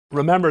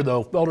Remember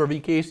though, Felder v.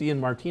 Casey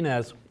and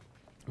Martinez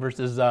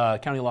versus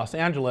County of Los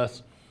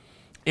Angeles,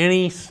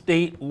 any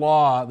state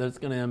law that's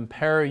going to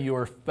impair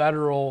your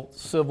federal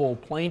civil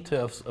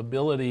plaintiff's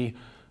ability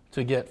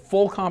to get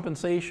full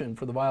compensation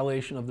for the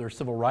violation of their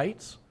civil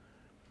rights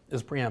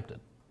is preempted.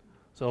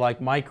 So like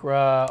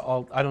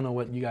MICRA, I don't know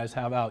what you guys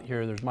have out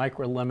here. There's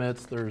MICRA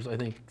limits. There's, I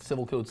think,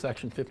 Civil Code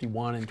Section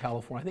 51 in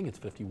California. I think it's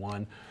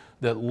 51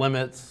 that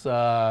limits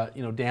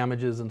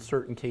damages in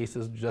certain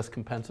cases, just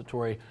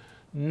compensatory.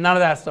 None of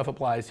that stuff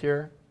applies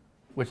here,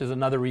 which is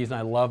another reason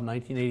I love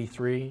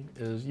 1983,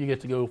 is you get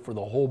to go for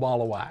the whole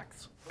ball of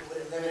wax. But would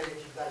it limit it if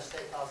you've got a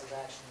state cause of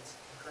action that's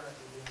currently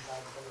being tried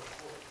in federal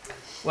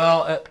court?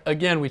 Well,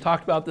 again, we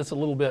talked about this a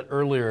little bit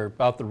earlier,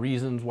 about the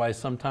reasons why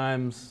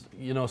sometimes,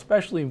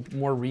 especially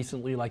more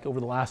recently, like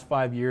over the last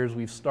 5 years,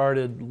 we've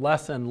started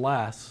less and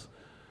less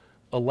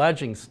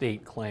alleging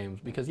state claims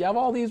because you have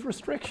all these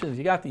restrictions.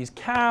 You got these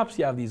caps,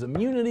 you have these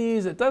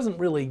immunities. It doesn't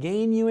really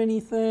gain you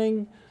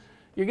anything.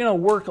 You're going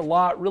to work a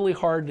lot, really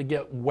hard to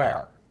get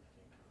where?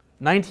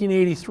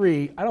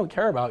 1983, I don't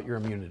care about your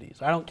immunities.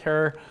 I don't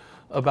care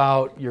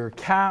about your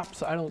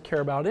caps. I don't care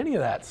about any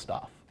of that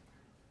stuff.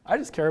 I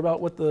just care about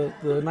what the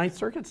Ninth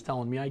Circuit's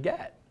telling me I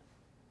get.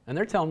 And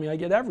they're telling me I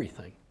get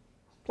everything,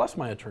 plus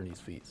my attorney's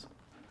fees.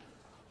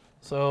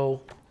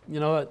 So,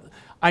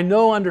 I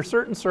know under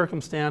certain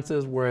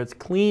circumstances where it's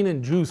clean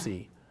and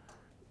juicy,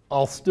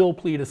 I'll still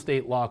plead a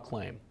state law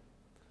claim.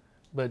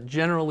 But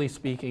generally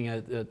speaking,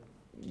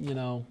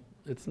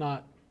 it's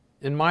not,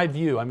 in my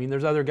view. I mean,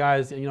 there's other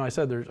guys,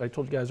 I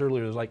told you guys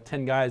earlier, there's like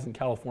 10 guys in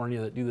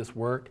California that do this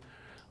work.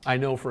 I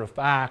know for a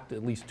fact,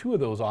 at least 2 of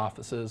those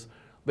offices,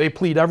 they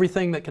plead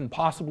everything that can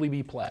possibly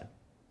be pled.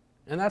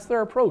 And that's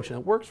their approach, and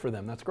it works for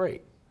them. That's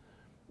great.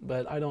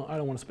 But I don't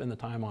want to spend the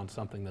time on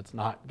something that's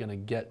not going to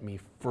get me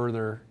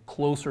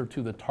closer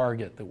to the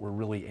target that we're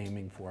really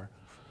aiming for.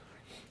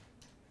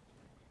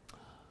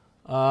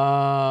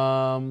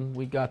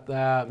 We got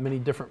that, many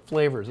different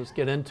flavors. Let's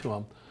get into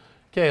them.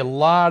 Okay, a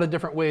lot of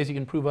different ways you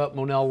can prove up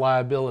Monell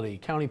liability.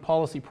 County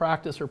policy,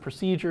 practice, or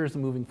procedures, the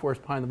moving force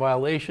behind the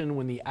violation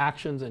when the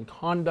actions and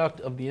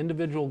conduct of the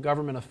individual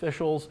government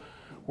officials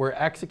were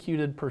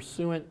executed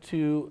pursuant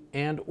to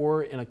and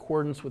or in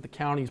accordance with the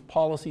county's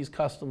policies,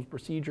 customs,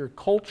 procedure,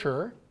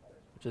 culture,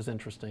 which is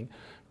interesting,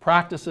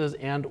 practices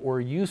and or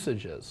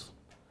usages.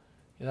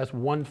 Okay, that's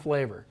one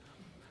flavor.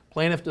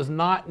 Plaintiff does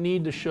not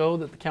need to show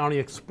that the county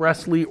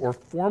expressly or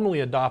formally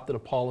adopted a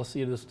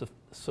policy. It is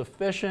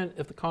sufficient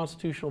if the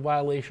constitutional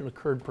violation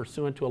occurred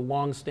pursuant to a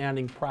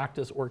long-standing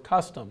practice or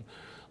custom.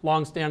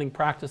 Long-standing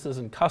practices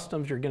and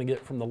customs you're going to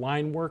get from the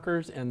line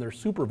workers and their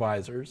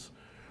supervisors.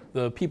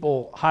 The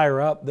people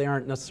higher up, they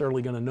aren't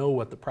necessarily going to know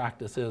what the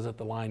practice is at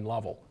the line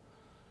level.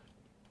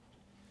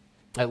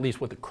 At least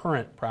what the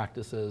current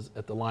practice is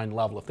at the line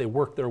level. If they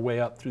work their way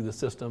up through the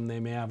system, they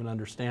may have an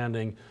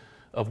understanding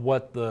of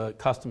what the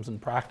customs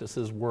and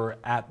practices were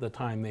at the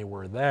time they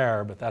were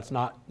there, but that's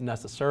not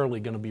necessarily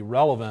going to be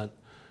relevant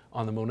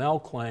on the Monell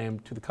claim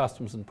to the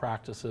customs and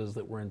practices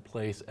that were in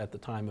place at the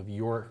time of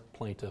your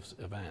plaintiff's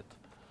event.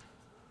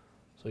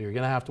 So you're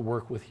going to have to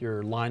work with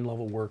your line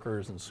level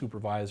workers and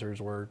supervisors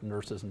or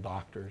nurses and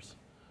doctors.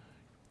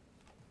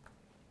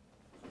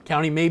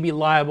 County may be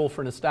liable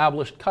for an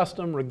established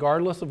custom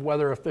regardless of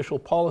whether official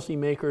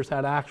policymakers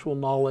had actual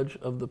knowledge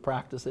of the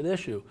practice at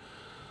issue.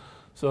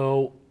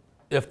 So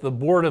if the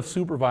Board of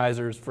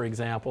Supervisors, for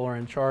example, are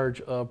in charge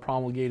of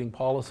promulgating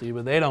policy,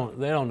 but they don't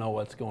know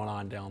what's going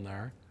on down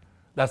there,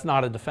 that's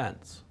not a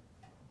defense.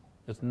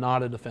 It's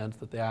not a defense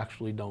that they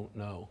actually don't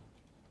know.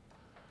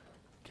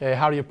 Okay,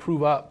 how do you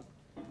prove up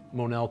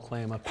Monell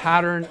claim? A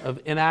pattern of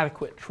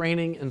inadequate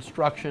training,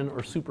 instruction,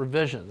 or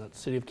supervision. That's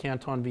City of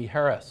Canton v.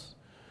 Harris.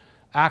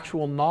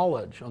 Actual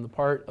knowledge on the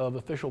part of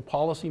official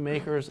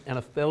policymakers and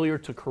a failure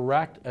to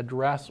correct,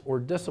 address, or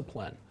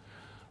discipline.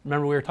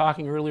 Remember, we were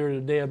talking earlier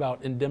today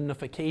about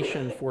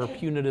indemnification for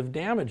punitive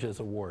damages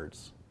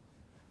awards,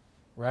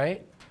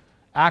 right?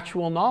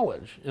 Actual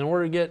knowledge. In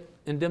order to get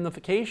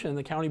indemnification,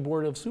 the County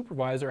Board of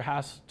Supervisors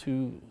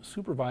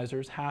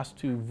has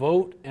to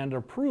vote and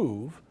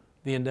approve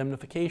the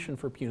indemnification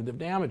for punitive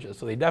damages.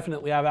 So they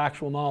definitely have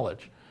actual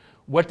knowledge.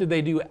 What did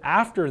they do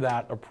after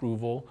that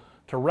approval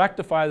to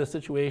rectify the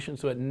situation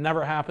so it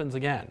never happens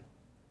again?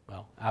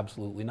 Well,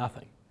 absolutely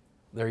nothing.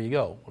 There you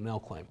go, Monell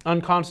claim.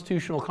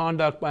 Unconstitutional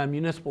conduct by a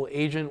municipal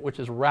agent which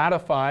is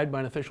ratified by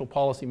an official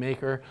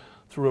policymaker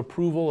through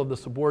approval of the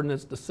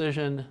subordinate's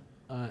decision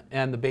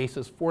and the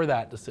basis for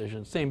that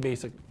decision. Same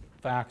basic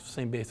facts,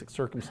 same basic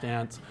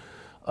circumstance,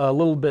 a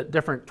little bit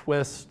different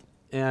twist.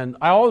 And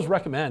I always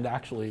recommend,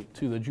 actually,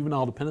 to the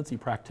juvenile dependency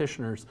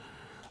practitioners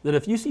that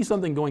if you see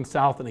something going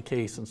south in a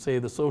case and say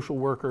the social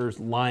worker is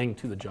lying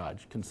to the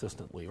judge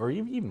consistently, or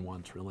even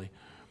once really,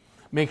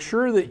 make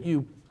sure that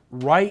you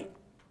write,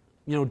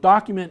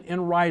 document in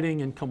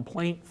writing in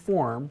complaint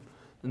form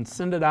and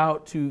send it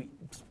out to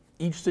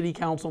each city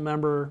council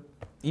member,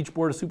 each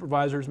board of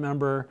supervisors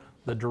member,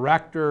 the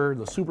director,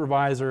 the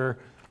supervisor,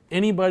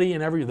 anybody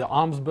and the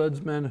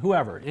ombudsman,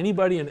 whoever,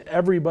 anybody and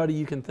everybody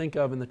you can think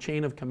of in the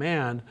chain of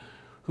command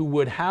who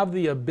would have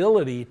the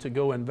ability to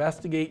go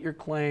investigate your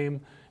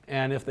claim,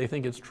 and if they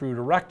think it's true,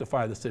 to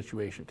rectify the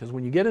situation. Because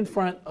when you get in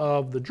front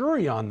of the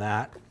jury on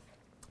that,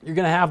 you're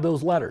going to have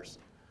those letters.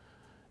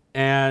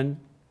 And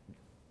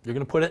you're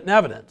going to put it in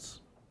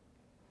evidence.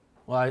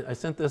 Well, I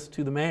sent this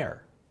to the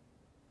mayor.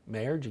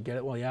 Mayor, did you get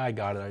it? Well, yeah, I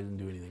got it. I didn't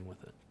do anything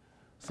with it.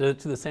 Sent it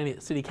to the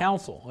city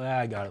council. Yeah,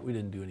 I got it. We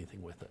didn't do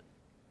anything with it.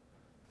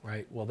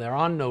 Right? Well, they're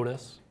on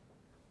notice.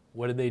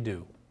 What did they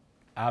do?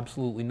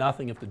 Absolutely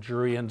nothing. If the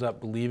jury ends up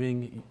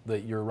believing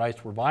that your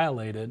rights were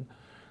violated,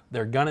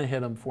 they're going to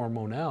hit them for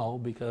Monell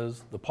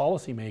because the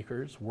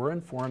policymakers were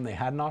informed. They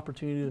had an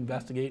opportunity to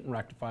investigate and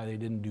rectify. They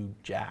didn't do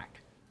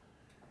jack.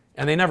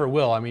 And they never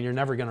will. I mean, you're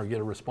never going to get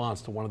a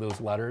response to one of those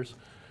letters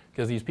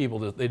because these people,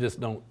 they just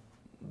don't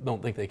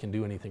think they can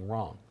do anything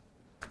wrong,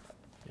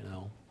 you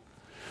know.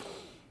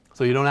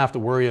 So you don't have to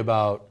worry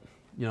about,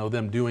 you know,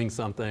 them doing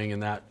something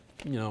and that,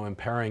 you know,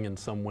 impairing in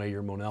some way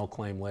your Monell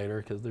claim later,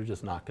 because they're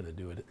just not going to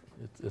do it.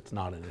 It's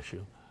not an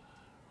issue.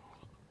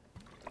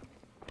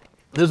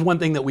 This is one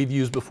thing that we've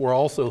used before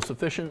also,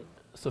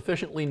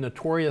 sufficiently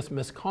notorious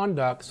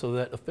misconduct so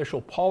that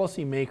official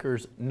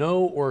policymakers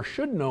know or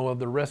should know of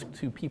the risk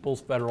to people's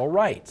federal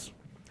rights.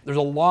 There's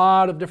a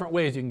lot of different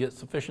ways you can get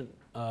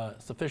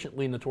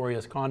sufficiently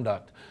notorious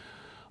conduct.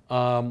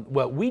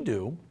 What we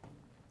do,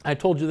 I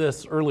told you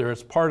this earlier,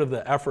 it's part of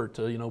the effort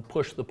to, you know,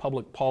 push the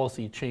public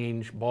policy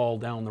change ball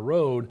down the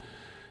road,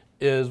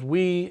 is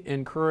we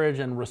encourage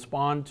and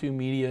respond to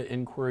media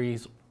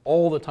inquiries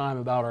all the time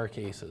about our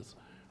cases.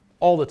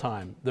 All the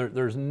time.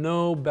 There's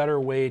no better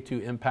way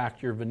to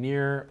impact your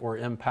veneer or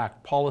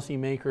impact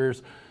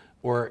policymakers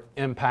or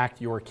impact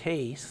your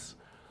case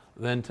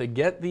than to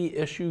get the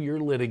issue you're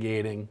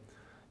litigating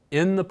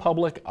in the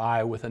public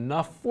eye with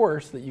enough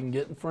force that you can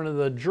get in front of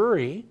the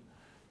jury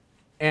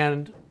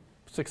and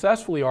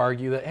successfully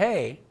argue that,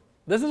 hey,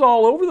 this is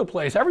all over the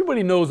place.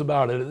 Everybody knows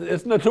about it.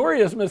 It's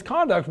notorious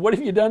misconduct. What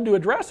have you done to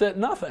address it?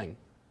 Nothing.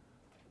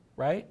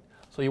 Right?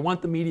 So you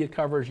want the media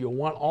coverage, you'll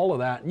want all of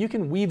that, and you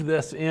can weave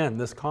this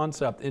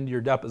concept into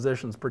your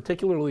depositions,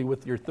 particularly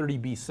with your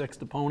 30B6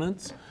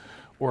 deponents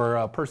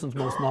or persons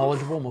most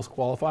knowledgeable, most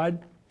qualified.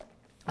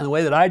 And the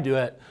way that I do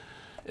it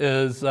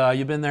is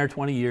you've been there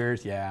 20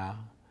 years, yeah.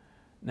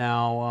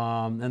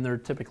 Now, and they're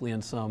typically in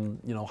some,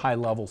 you know,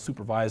 high-level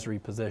supervisory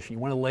position. You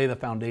want to lay the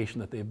foundation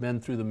that they've been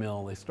through the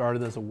mill. They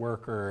started as a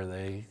worker,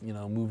 they, you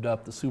know, moved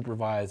up to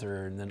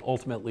supervisor, and then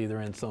ultimately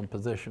they're in some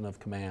position of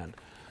command.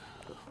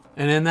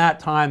 And in that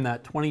time,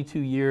 that 22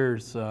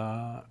 years,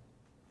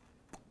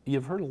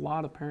 you've heard a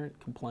lot of parent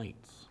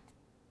complaints.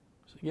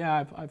 So,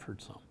 yeah, I've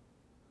heard some.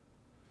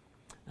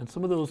 And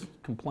some of those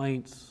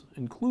complaints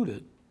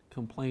included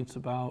complaints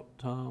about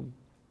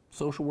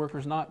social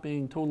workers not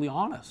being totally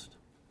honest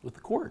with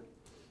the court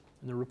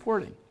in their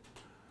reporting.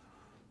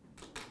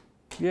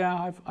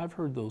 Yeah, I've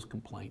heard those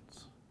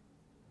complaints.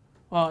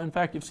 Well, in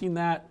fact, you've seen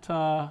that,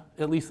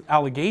 at least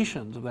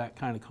allegations of that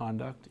kind of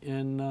conduct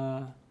in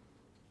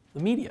the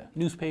media,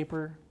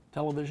 newspaper,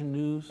 television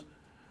news.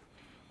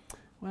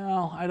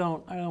 Well, I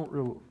don't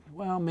really,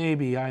 well,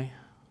 maybe I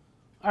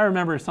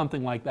remember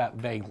something like that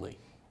vaguely.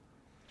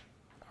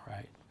 All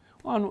right.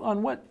 Well,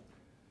 on what,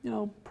 you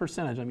know,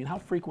 percentage? I mean, how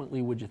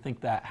frequently would you think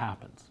that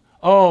happens?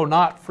 Oh,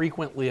 not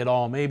frequently at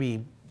all,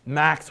 maybe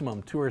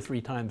maximum 2 or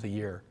 3 times a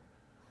year.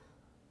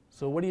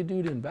 So what do you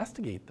do to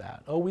investigate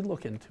that? Oh, we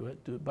look into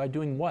it. By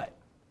doing what?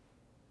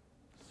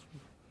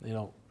 They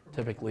don't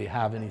typically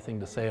have anything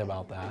to say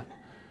about that.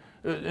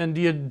 And do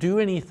you do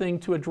anything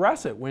to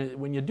address it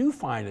when you do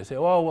find it? Say,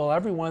 oh, well,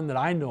 everyone that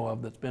I know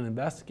of that's been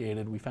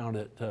investigated, we found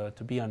it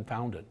to be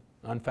unfounded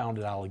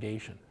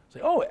allegation.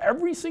 Say, oh,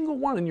 every single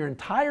one in your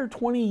entire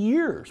 20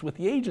 years with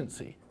the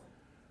agency.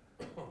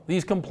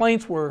 These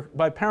complaints were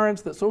by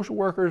parents that social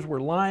workers were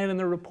lying in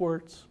their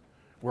reports,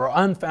 were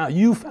unfounded.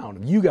 You found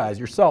them, you guys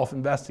yourself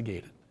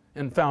investigated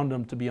and found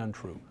them to be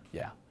untrue.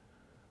 Yeah.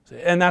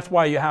 And that's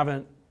why you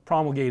haven't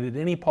promulgated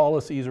any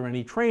policies or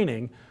any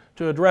training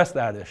to address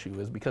that issue,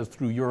 is because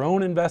through your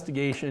own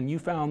investigation, you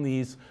found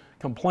these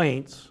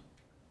complaints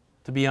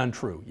to be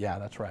untrue. Yeah,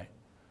 that's right.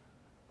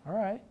 All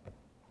right.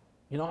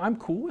 You know, I'm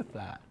cool with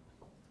that.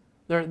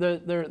 They're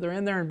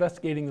in there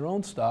investigating their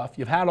own stuff.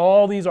 You've had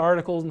all these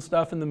articles and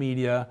stuff in the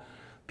media.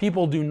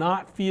 People do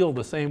not feel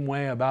the same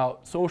way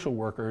about social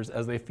workers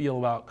as they feel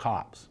about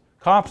cops.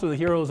 Cops are the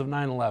heroes of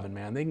 9/11,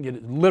 man. They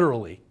can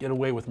literally get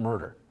away with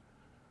murder.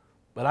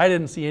 But I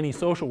didn't see any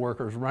social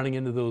workers running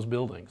into those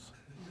buildings.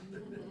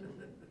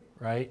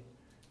 Right?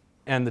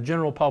 And the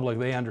general public,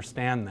 they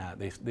understand that.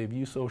 They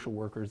view social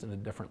workers in a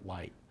different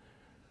light.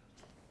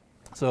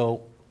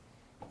 So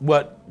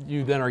what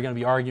you then are going to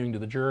be arguing to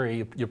the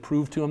jury, you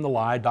prove to them the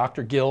lie.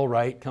 Dr. Gill,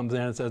 right, comes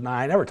in and says, nah,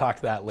 I never talked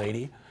to that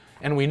lady.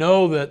 And we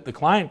know that the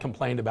client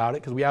complained about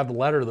it because we have the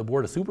letter to the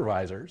Board of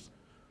Supervisors.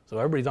 So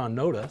everybody's on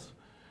notice.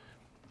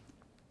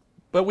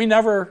 But we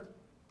never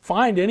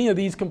find any of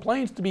these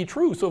complaints to be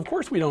true. So of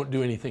course we don't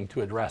do anything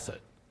to address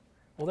it.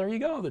 Well, there you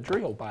go. The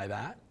jury will buy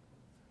that.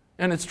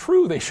 And it's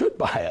true, they should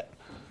buy it.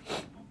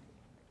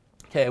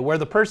 Okay, where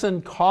the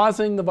person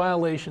causing the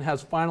violation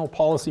has final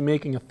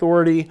policy-making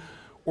authority,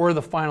 or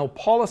the final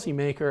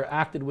policymaker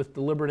acted with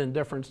deliberate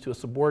indifference to a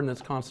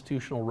subordinate's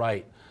constitutional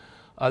right.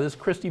 This is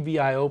Christie v.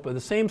 IOPA. The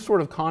same sort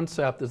of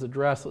concept is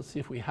addressed. Let's see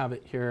if we have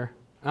it here.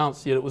 I don't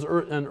see it. It was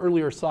an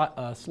earlier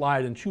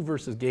slide in Chu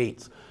versus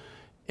Gates.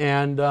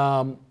 And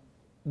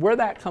where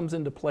that comes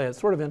into play, it's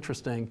sort of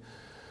interesting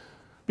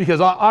because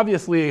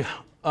obviously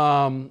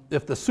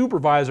if the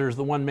supervisor is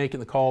the one making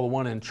the call, the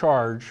one in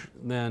charge,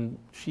 then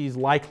she's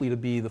likely to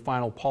be the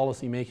final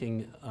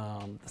policy-making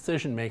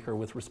decision maker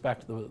with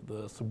respect to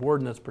the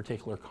subordinate's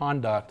particular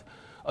conduct,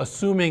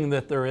 assuming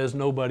that there is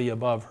nobody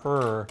above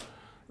her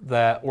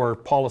or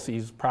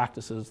policies,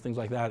 practices, things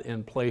like that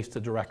in place to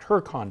direct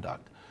her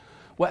conduct.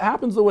 What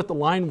happens though with the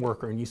line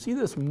worker, and you see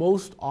this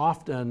most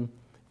often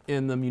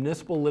in the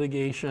municipal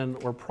litigation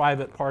or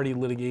private party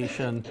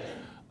litigation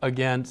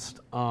against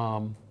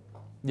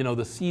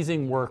the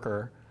seizing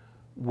worker,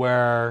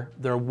 where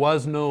there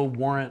was no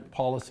warrant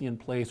policy in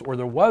place, or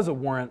there was a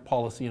warrant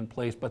policy in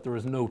place, but there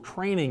was no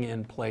training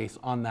in place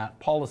on that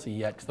policy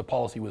yet because the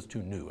policy was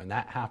too new, and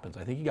that happens.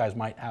 I think you guys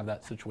might have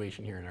that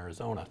situation here in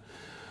Arizona.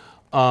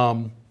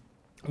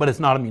 But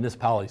it's not a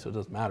municipality, so it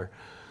doesn't matter.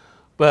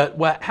 But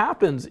what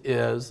happens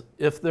is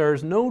if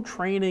there's no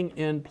training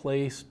in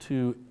place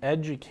to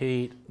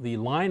educate the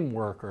line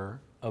worker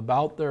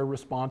about their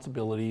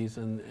responsibilities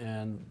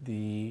and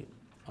the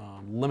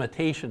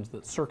limitations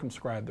that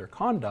circumscribe their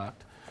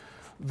conduct,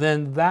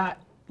 then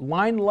that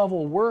line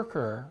level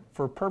worker,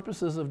 for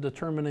purposes of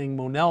determining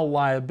Monell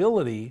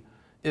liability,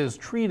 is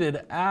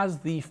treated as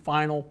the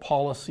final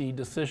policy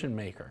decision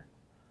maker.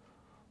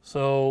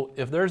 So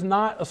if there's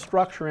not a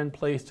structure in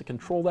place to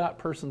control that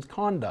person's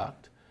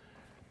conduct,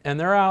 and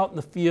they're out in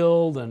the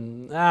field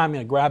and I'm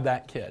going to grab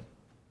that kid,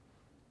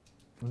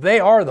 they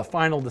are the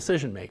final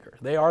decision maker.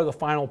 They are the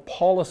final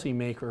policy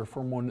maker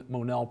for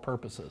Monell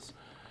purposes.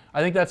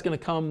 I think that's going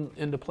to come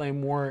into play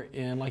more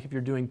in, like, if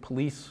you're doing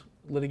police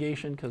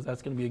litigation, because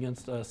that's going to be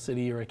against a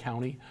city or a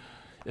county.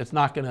 It's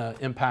not going to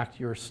impact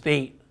your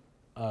state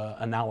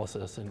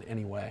analysis in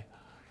any way.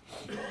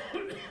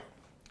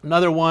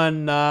 Another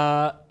one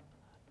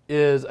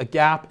is a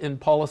gap in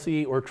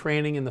policy or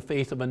training in the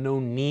face of a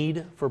known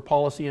need for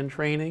policy and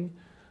training.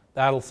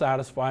 That'll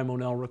satisfy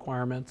Monell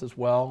requirements as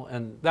well.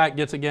 And that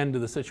gets again to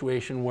the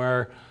situation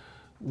where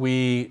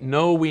we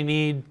know we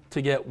need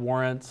to get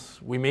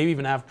warrants. We may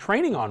even have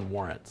training on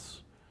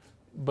warrants.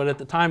 But at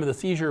the time of the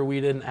seizure,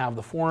 we didn't have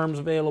the forms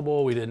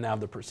available. We didn't have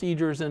the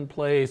procedures in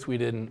place. We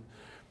didn't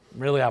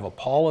really have a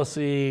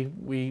policy.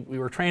 We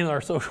were training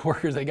our social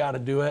workers, they got to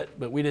do it,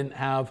 but we didn't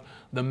have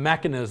the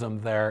mechanism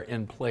there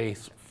in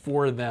place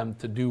for them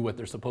to do what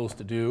they're supposed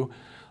to do.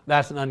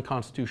 That's an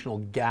unconstitutional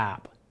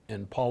gap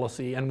in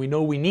policy, and we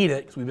know we need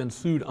it because we've been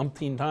sued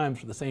umpteen times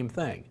for the same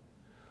thing.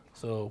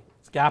 So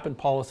it's a gap in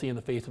policy in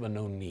the face of a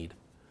known need.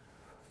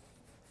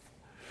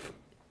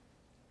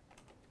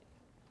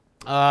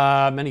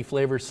 Many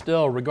flavors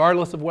still.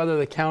 Regardless of whether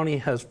the county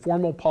has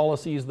formal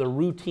policies, the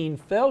routine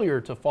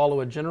failure to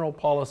follow a general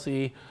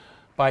policy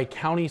by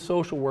county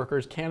social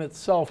workers can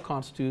itself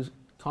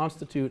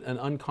constitute an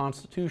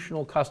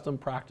unconstitutional custom,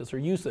 practice, or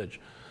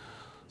usage.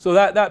 So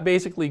that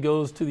basically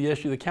goes to the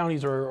issue. The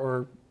counties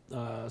or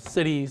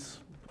cities,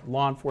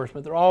 law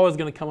enforcement, they're always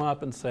going to come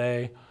up and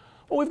say,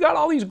 well, we've got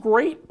all these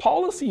great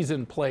policies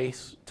in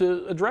place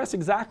to address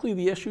exactly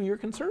the issue you're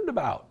concerned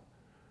about.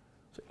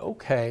 So,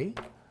 okay.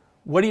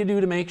 What do you do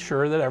to make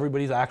sure that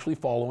everybody's actually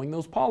following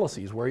those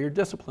policies? Where are your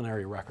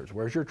disciplinary records?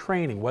 Where's your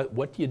training? What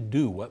do you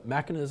do? What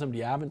mechanism do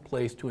you have in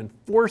place to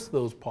enforce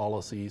those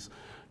policies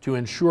to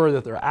ensure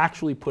that they're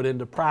actually put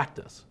into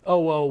practice? Oh,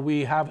 well,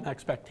 we have an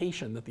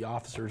expectation that the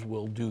officers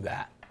will do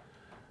that.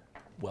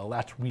 Well,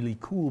 that's really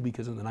cool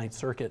because in the Ninth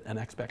Circuit, an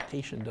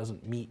expectation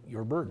doesn't meet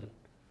your burden.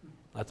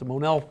 That's a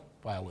Monell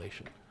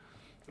violation.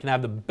 You can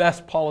have the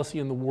best policy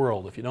in the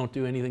world. If you don't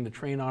do anything to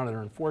train on it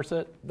or enforce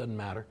it, it doesn't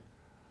matter.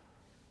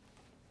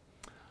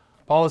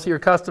 Policy or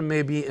custom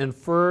may be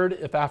inferred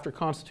if after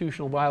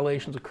constitutional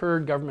violations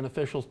occurred, government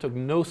officials took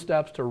no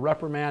steps to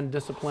reprimand,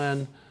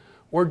 discipline,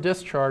 or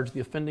discharge the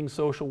offending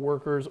social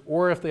workers,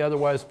 or if they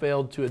otherwise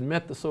failed to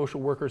admit the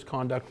social workers'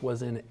 conduct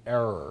was in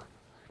error.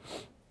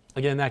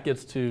 Again, that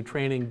gets to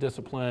training,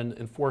 discipline,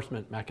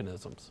 enforcement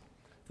mechanisms.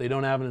 If they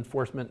don't have an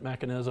enforcement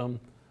mechanism,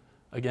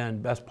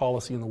 again, best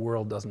policy in the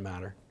world doesn't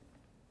matter.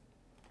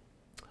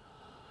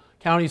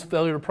 Counties'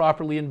 failure to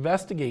properly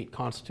investigate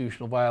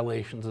constitutional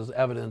violations as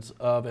evidence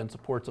of and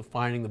supports a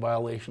finding the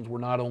violations were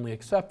not only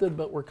accepted,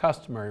 but were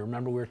customary.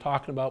 Remember, we were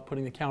talking about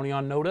putting the county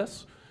on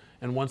notice,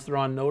 and once they're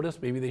on notice,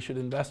 maybe they should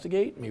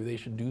investigate, maybe they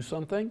should do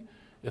something.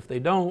 If they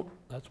don't,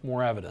 that's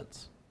more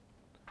evidence.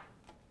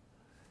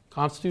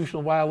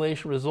 Constitutional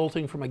violation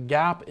resulting from a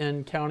gap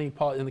in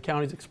the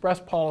county's express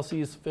policy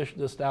is sufficient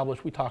to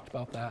establish, we talked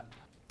about that.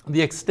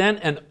 The extent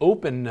and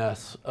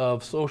openness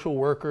of social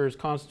workers'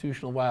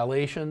 constitutional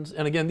violations,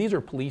 and again, these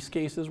are police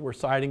cases we're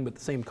citing, but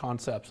the same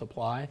concepts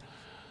apply.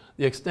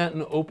 The extent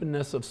and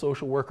openness of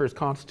social workers'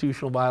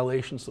 constitutional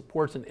violations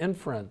supports an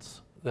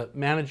inference that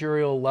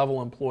managerial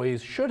level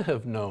employees should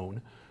have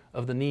known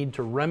of the need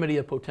to remedy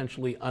a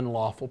potentially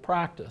unlawful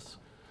practice.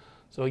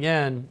 So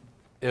again,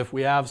 if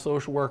we have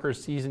social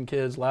workers seizing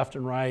kids left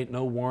and right,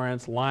 no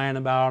warrants, lying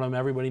about them,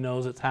 everybody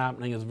knows it's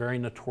happening, it's very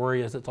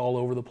notorious, it's all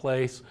over the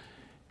place,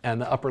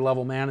 and the upper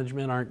level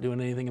management aren't doing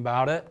anything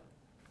about it,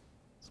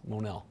 it's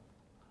Monell.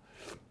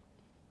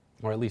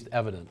 Or at least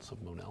evidence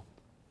of Monell.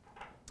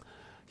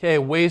 Okay,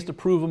 ways to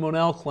prove a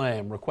Monell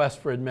claim. Request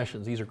for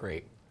admissions. These are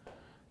great.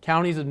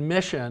 County's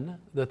admission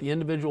that the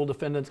individual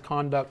defendant's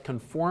conduct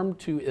conformed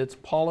to its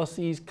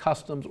policies,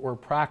 customs, or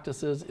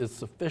practices is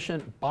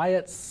sufficient by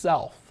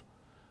itself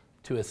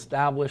to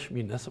establish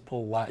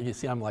municipal liability. You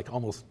see, I'm like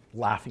almost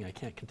laughing. I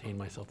can't contain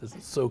myself. This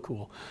is so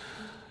cool.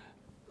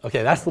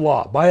 Okay, that's the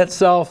law. By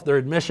itself, their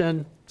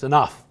admission, it's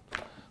enough.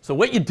 So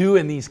what you do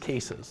in these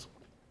cases,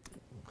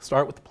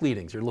 start with the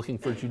pleadings. You're looking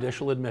for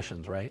judicial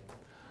admissions, right?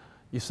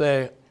 You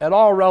say, at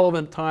all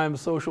relevant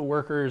times, social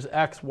workers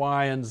X,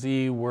 Y, and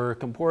Z were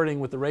comporting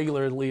with the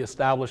regularly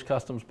established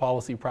customs,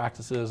 policy,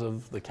 practices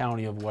of the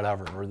county of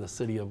whatever, or the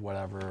city of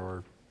whatever,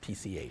 or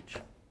PCH.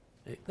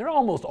 They're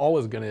almost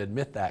always going to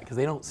admit that because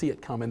they don't see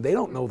it coming. They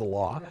don't know the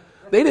law.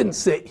 They didn't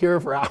sit here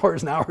for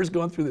hours and hours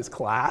going through this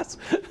class.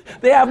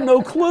 They have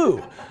no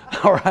clue,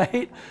 all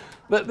right?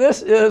 But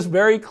this is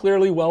very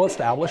clearly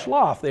well-established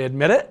law. If they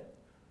admit it,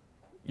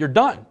 you're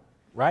done,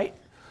 right?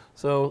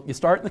 So you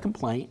start in the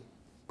complaint,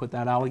 put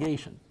that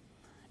allegation.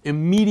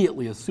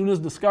 Immediately, as soon as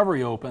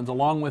discovery opens,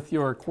 along with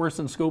your course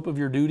and scope of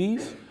your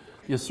duties,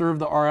 you serve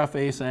the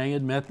RFA saying,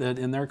 admit that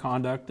in their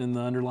conduct in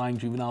the underlying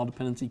juvenile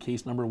dependency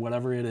case number,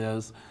 whatever it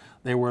is,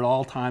 they were at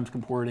all times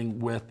comporting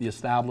with the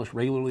established,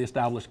 regularly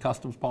established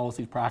customs,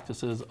 policies,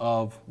 practices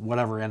of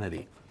whatever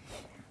entity.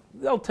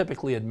 They'll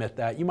typically admit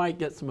that. You might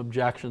get some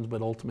objections,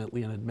 but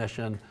ultimately an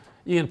admission.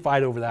 You can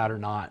fight over that or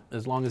not.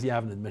 As long as you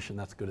have an admission,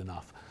 that's good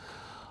enough.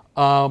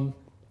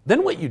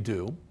 Then what you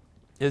do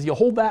is you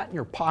hold that in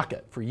your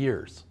pocket for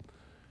years.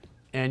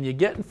 And you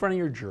get in front of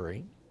your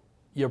jury,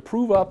 you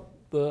prove up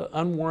the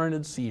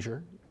unwarranted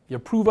seizure, you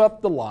prove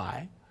up the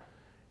lie,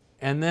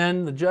 and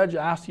then the judge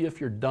asks you if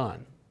you're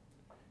done.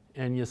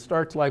 And you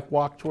start to like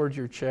walk towards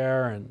your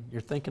chair and you're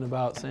thinking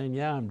about saying,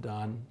 yeah, I'm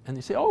done. And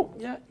they say, oh,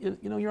 yeah, you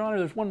know, Your Honor,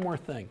 there's one more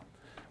thing.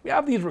 We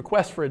have these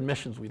requests for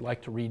admissions we'd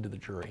like to read to the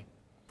jury.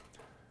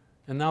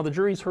 And now the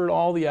jury's heard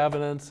all the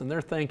evidence and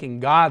they're thanking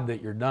God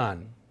that you're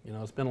done. You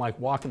know, it's been like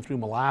walking through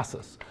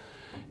molasses.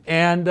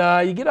 And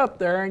you get up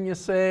there and you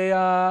say,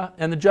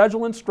 and the judge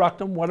will instruct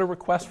them what a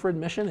request for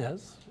admission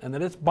is, and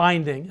that it's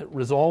binding, it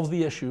resolves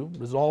the issue,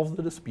 resolves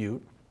the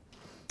dispute,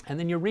 and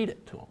then you read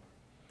it to them.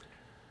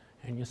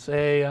 And you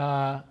say,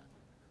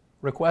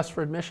 request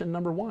for admission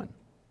number 1.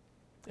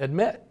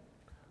 Admit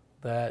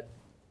that,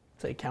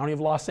 say, County of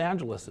Los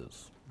Angeles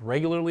is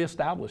regularly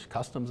established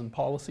customs and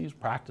policies,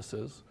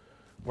 practices,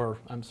 or,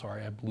 I'm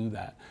sorry, I blew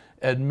that.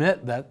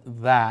 Admit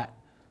that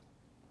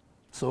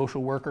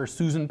social worker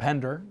Susan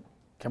Pender,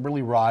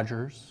 Kimberly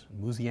Rogers,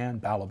 Muzian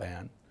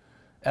Balaban,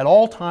 at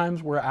all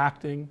times were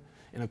acting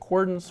in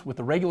accordance with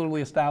the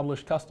regularly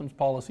established customs,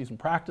 policies, and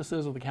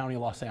practices of the County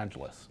of Los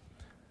Angeles.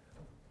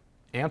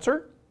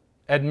 Answer?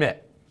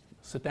 Admit.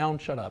 Sit down,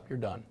 shut up, you're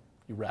done.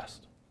 You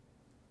rest.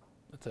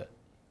 That's it.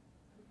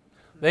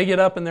 They get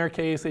up in their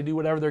case, they do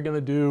whatever they're going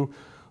to do.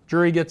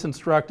 Jury gets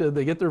instructed,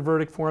 they get their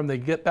verdict form, they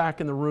get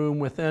back in the room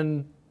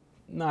within,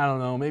 I don't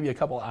know, maybe a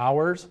couple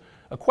hours.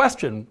 A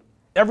question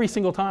every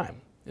single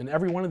time. In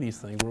every one of these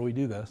things where we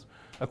do this,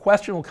 a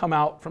question will come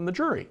out from the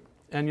jury.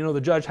 And you know,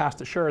 the judge has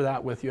to share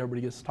that with you,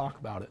 everybody gets to talk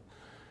about it.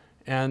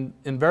 And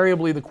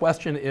invariably the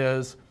question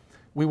is,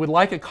 we would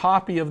like a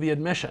copy of the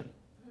admission.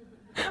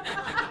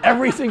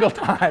 Every single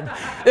time.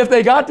 If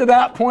they got to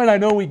that point, I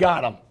know we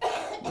got them.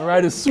 All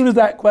right, as soon as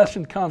that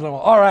question comes, I'm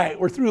like, all right,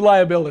 we're through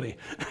liability.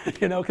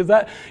 You know, because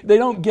they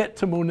don't get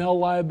to Monell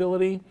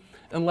liability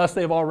unless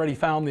they've already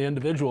found the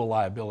individual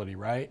liability,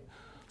 right?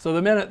 So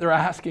the minute they're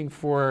asking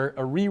for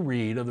a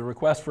reread of the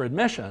request for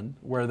admission,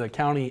 where the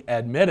county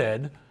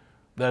admitted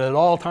that at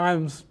all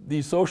times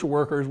these social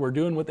workers were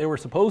doing what they were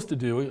supposed to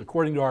do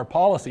according to our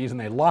policies, and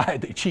they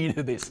lied, they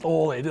cheated, they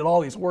stole, they did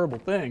all these horrible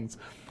things,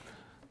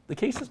 the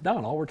case is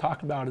done. All we're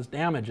talking about is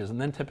damages,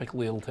 and then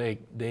typically it'll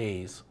take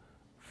days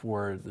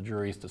for the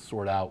juries to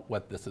sort out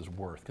what this is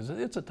worth, because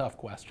it's a tough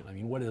question. I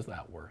mean, what is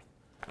that worth?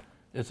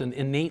 It's an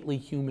innately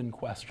human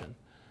question.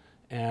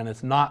 And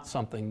it's not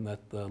something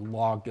that the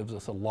law gives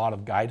us a lot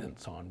of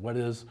guidance on. What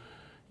is,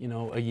 you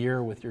know, a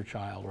year with your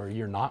child or a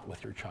year not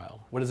with your child?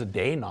 What is a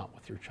day not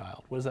with your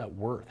child? What is that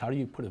worth? How do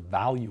you put a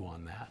value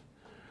on that?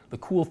 The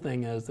cool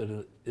thing is that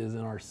it is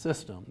in our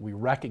system. We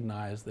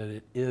recognize that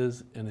it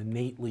is an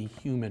innately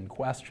human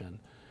question,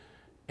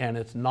 and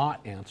it's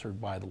not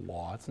answered by the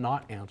law. It's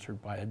not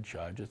answered by a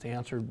judge. It's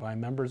answered by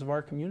members of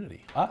our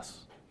community,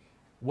 us.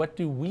 What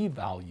do we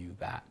value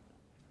that?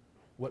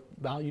 What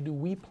value do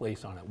we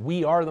place on it?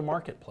 We are the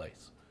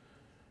marketplace.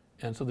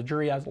 And so the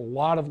jury has a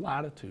lot of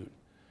latitude,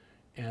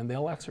 and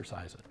they'll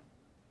exercise it.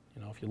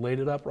 You know, if you laid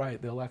it up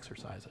right, they'll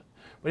exercise it.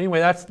 But anyway,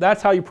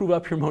 that's how you prove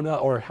up your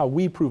Monell, or how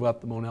we prove up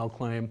the Monell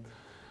claim.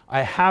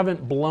 I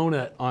haven't blown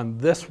it on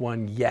this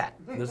one yet.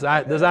 This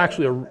is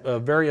actually a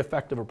very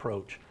effective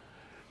approach.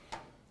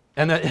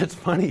 And it's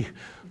funny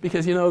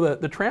because, you know,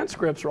 the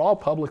transcripts are all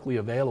publicly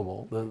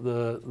available.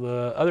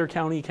 The other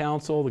county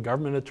council, the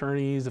government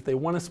attorneys, if they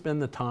want to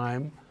spend the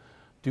time,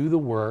 do the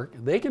work,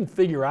 they can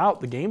figure out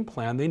the game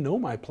plan. They know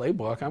my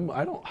playbook.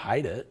 I don't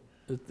hide it.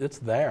 It's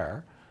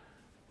there.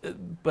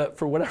 But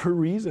for whatever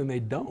reason, they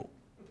don't.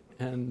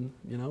 And,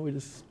 you know, we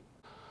just...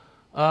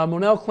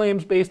 Monell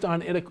claims based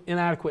on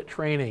inadequate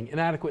training.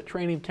 Inadequate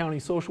training of county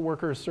social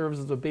workers serves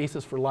as a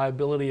basis for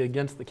liability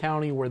against the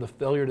county where the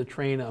failure to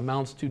train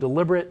amounts to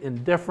deliberate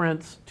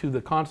indifference to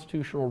the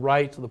constitutional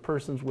rights of the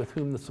persons with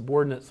whom the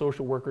subordinate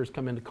social workers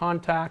come into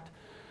contact,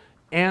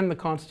 and the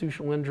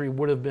constitutional injury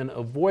would have been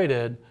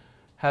avoided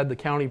had the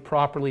county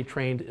properly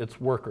trained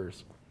its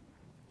workers.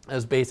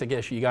 As basic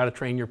issue, you got to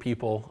train your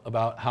people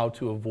about how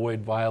to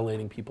avoid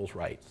violating people's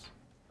rights.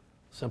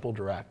 Simple,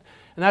 direct.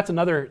 And that's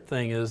another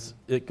thing is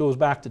it goes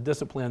back to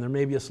discipline. There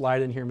may be a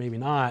slide in here, maybe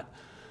not.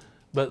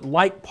 But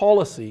like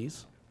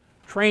policies,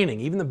 training,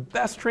 even the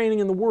best training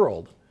in the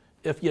world,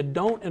 if you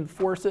don't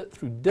enforce it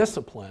through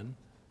discipline,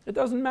 it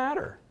doesn't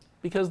matter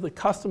because the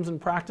customs and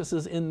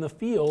practices in the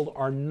field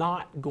are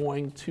not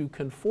going to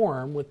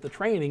conform with the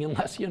training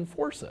unless you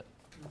enforce it.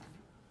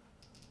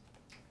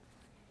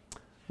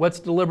 What's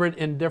deliberate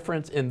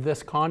indifference in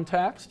this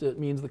context? It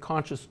means the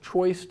conscious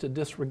choice to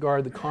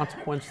disregard the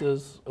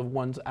consequences of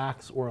one's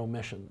acts or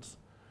omissions.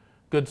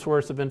 Good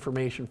source of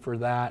information for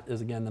that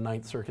is, again, the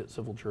Ninth Circuit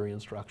Civil Jury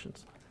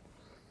Instructions.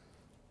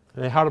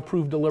 And how to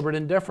prove deliberate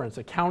indifference.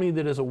 A county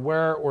that is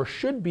aware or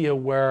should be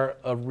aware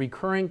of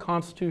recurring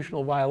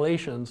constitutional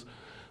violations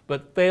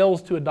but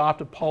fails to adopt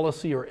a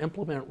policy or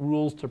implement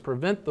rules to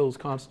prevent those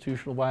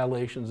constitutional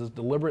violations is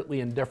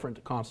deliberately indifferent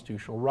to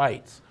constitutional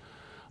rights.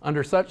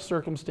 Under such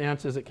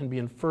circumstances, it can be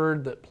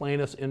inferred that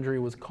plaintiff's injury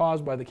was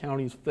caused by the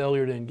county's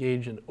failure to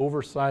engage in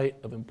oversight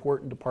of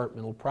important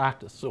departmental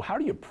practice. So how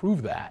do you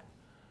prove that?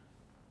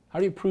 How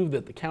do you prove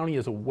that the county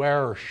is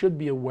aware or should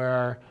be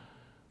aware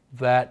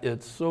that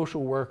its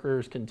social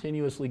workers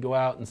continuously go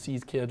out and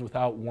seize kids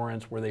without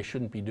warrants where they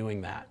shouldn't be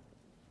doing that?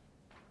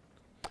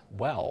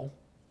 Well,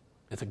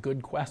 it's a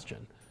good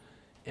question.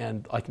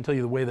 And I can tell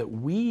you the way that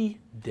we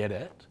did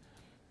it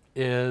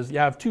is you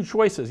have two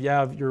choices. You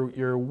have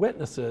your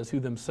witnesses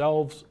who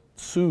themselves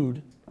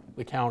sued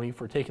the county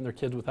for taking their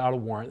kids without a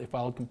warrant. They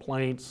filed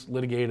complaints,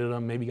 litigated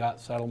them, maybe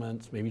got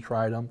settlements, maybe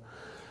tried them.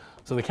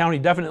 So the county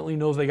definitely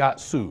knows they got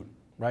sued,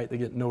 right? They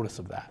get notice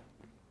of that.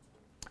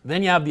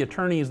 Then you have the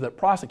attorneys that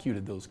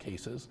prosecuted those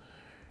cases,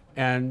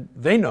 and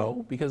they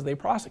know because they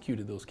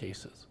prosecuted those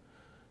cases.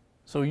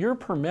 So you're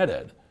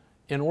permitted,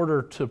 in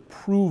order to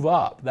prove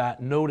up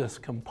that notice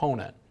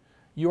component,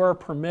 you are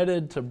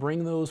permitted to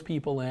bring those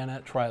people in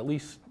at trial. At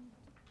least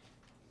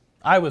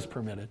I was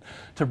permitted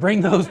to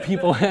bring those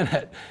people in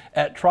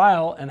at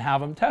trial and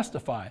have them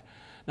testify.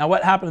 Now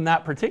what happened in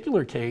that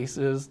particular case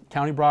is the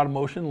county brought a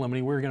motion in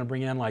limine. We were going to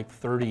bring in like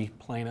 30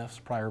 plaintiffs,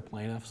 prior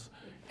plaintiffs,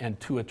 and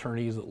 2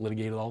 attorneys that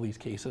litigated all these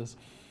cases.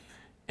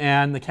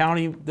 And the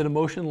county did a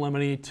motion in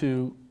limine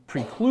to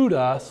preclude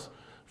us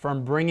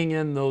from bringing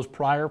in those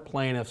prior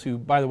plaintiffs who,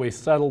 by the way,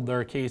 settled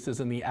their cases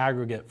in the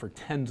aggregate for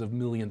tens of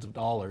millions of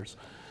dollars.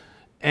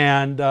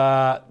 And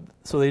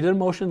so they did a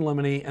motion in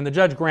limine, and the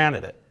judge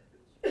granted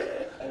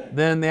it.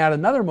 Then they had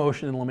another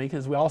motion in limine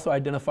because we also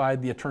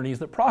identified the attorneys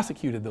that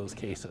prosecuted those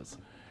cases.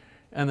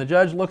 And the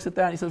judge looks at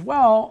that and he says,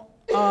 well,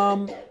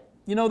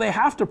 you know, they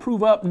have to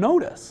prove up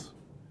notice.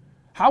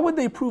 How would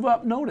they prove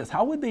up notice?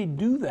 How would they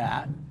do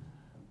that?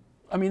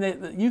 I mean,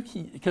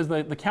 because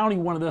the county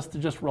wanted us to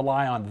just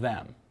rely on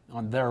them,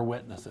 on their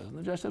witnesses. And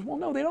the judge says, well,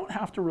 no, they don't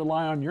have to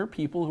rely on your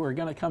people who are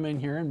going to come in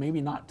here and maybe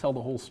not tell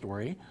the whole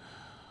story.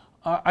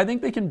 I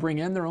think they can bring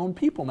in their own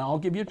people. Now, I'll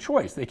give you a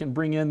choice. They can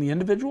bring in the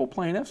individual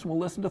plaintiffs, and we'll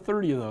listen to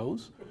 30 of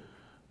those.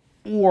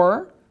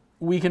 Or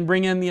we can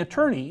bring in the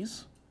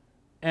attorneys,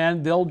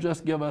 and they'll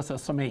just give us a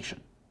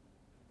summation.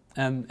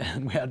 And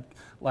we had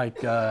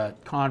like a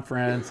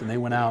conference, and they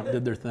went out and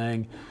did their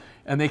thing.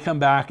 And they come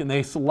back, and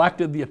they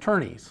selected the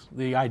attorneys.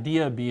 The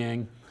idea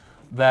being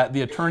that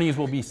the attorneys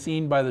will be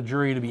seen by the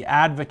jury to be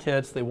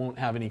advocates. They won't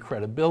have any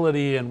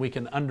credibility, and we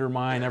can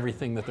undermine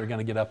everything that they're going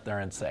to get up there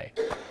and say.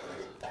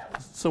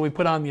 So we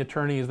put on the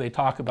attorneys. They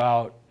talk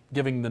about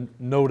giving the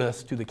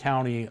notice to the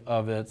county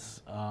of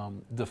its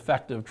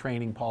defective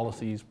training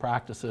policies,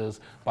 practices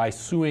by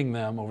suing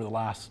them over the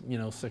last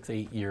 6,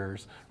 8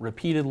 years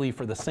repeatedly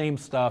for the same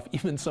stuff,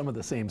 even some of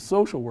the same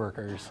social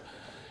workers.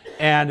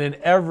 And in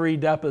every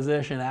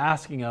deposition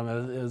asking them,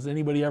 has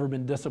anybody ever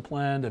been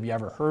disciplined? Have you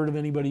ever heard of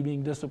anybody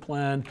being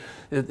disciplined?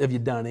 Have you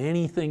done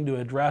anything to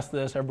address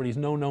this? Everybody's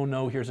no, no,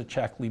 no, here's a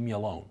check, leave me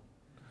alone.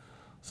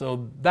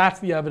 So that's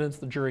the evidence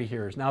the jury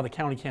hears. Now the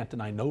county can't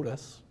deny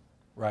notice,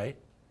 right?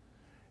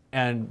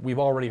 And we've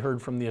already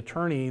heard from the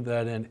attorney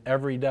that in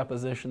every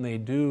deposition they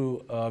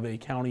do of a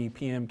county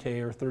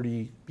PMK or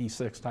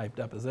 30B6 type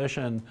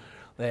deposition,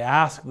 they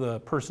ask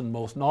the person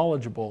most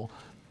knowledgeable,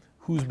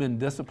 who's been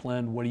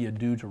disciplined, what do you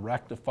do to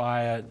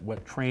rectify it,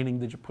 what training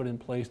did you put in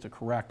place to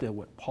correct it,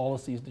 what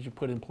policies did you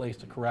put in place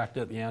to correct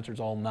it? The answer is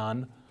all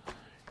none.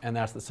 And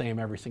that's the same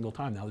every single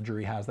time. Now the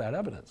jury has that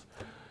evidence.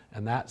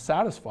 And that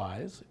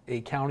satisfies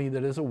a county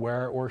that is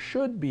aware, or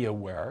should be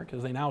aware,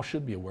 because they now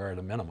should be aware at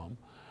a minimum,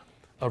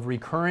 of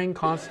recurring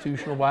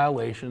constitutional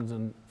violations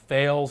and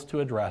fails to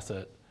address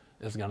it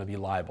is going to be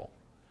liable.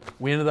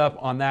 We ended up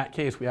on that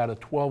case, we had a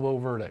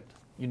 12-0 verdict,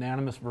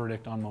 unanimous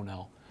verdict on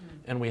Monell.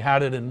 And we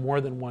had it in more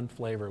than one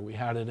flavor. We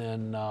had it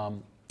in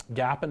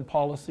gap in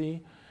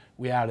policy,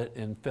 we had it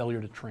in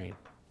failure to train.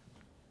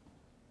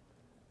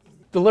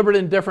 Deliberate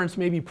indifference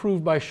may be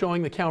proved by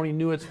showing the county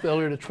knew its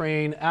failure to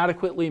train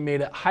adequately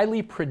made it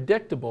highly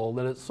predictable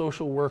that its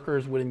social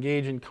workers would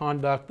engage in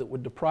conduct that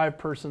would deprive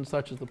persons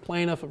such as the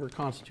plaintiff of her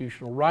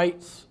constitutional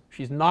rights.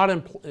 She's not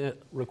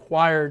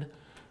required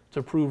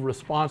to prove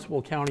responsible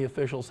county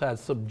officials had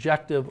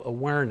subjective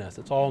awareness.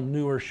 It's all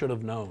knew or should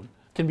have known.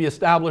 Can be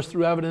established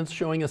through evidence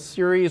showing a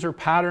series or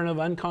pattern of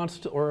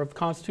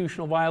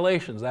constitutional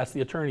violations. That's the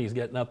attorneys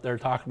getting up there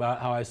talking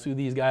about how I sue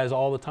these guys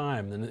all the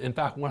time. And in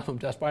fact, one of them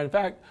testified. In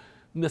fact,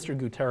 Mr.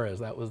 Gutierrez,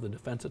 that was the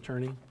defense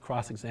attorney,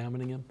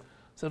 cross-examining him,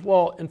 said,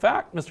 well, in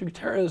fact, Mr.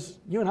 Gutierrez,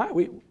 you and I,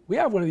 we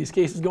have one of these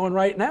cases going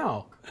right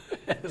now.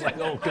 It's like,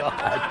 oh,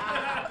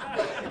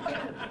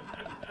 God.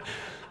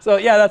 So,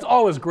 yeah, that's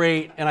always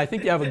great, and I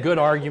think you have a good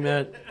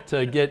argument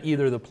to get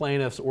either the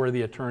plaintiffs or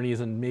the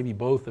attorneys, and maybe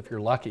both if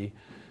you're lucky,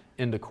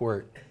 into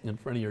court in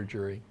front of your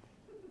jury.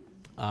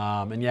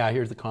 And yeah,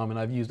 here's the comment.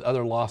 I've used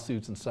other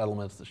lawsuits and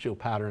settlements that show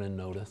pattern and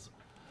notice.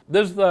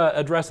 This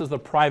addresses the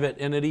private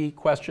entity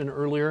question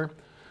earlier.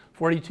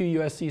 42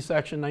 U.S.C.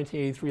 section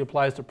 1983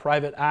 applies to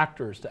private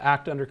actors. To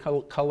act under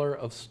color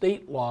of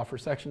state law for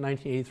section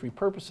 1983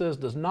 purposes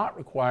does not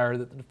require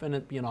that the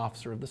defendant be an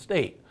officer of the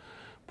state.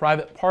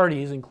 Private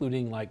parties,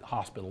 including like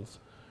hospitals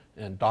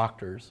and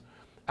doctors,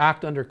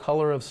 act under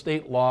color of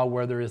state law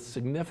where there is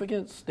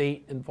significant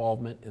state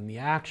involvement in the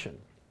action.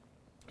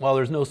 While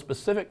there's no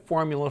specific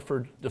formula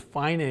for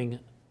defining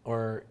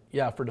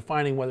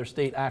whether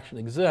state action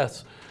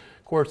exists,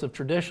 courts have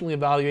traditionally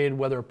evaluated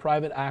whether a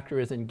private actor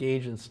is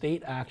engaged in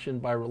state action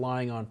by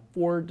relying on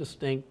 4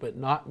 distinct but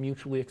not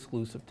mutually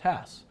exclusive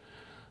tests.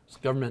 It's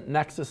the government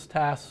nexus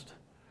test,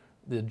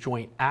 the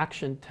joint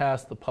action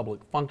test, the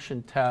public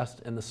function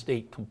test, and the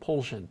state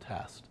compulsion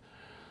test.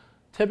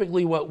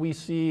 Typically what we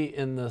see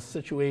in the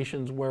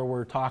situations where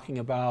we're talking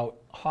about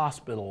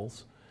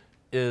hospitals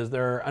is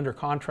they're under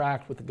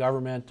contract with the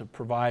government to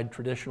provide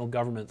traditional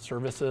government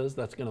services.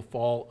 That's going to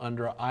fall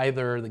under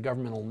either the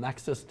governmental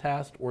nexus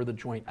test or the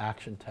joint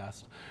action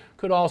test.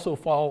 Could also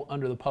fall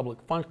under the public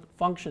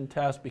function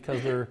test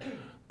because they're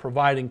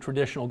providing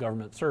traditional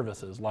government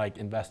services like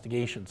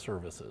investigation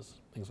services,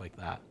 things like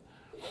that,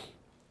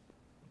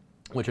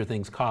 which are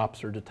things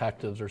cops or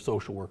detectives or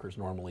social workers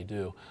normally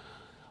do.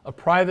 A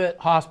private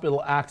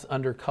hospital acts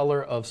under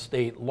color of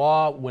state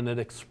law when it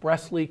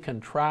expressly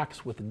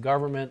contracts with the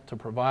government to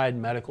provide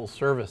medical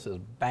services.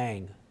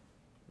 Bang,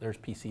 there's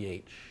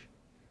PCH.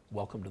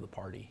 Welcome to the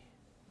party.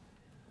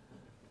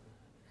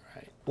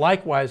 Right.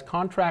 Likewise,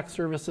 contract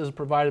services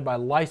provided by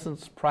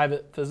licensed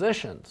private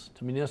physicians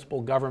to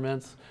municipal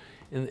governments,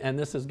 and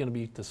this is going to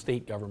be to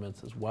state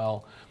governments as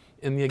well,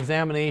 in the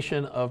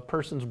examination of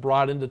persons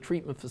brought into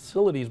treatment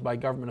facilities by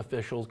government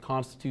officials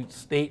constitutes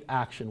state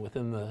action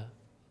within the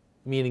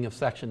meaning of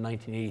section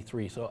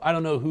 1983. So I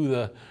don't know who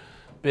the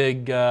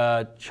big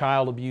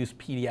child abuse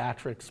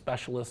pediatric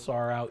specialists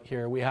are out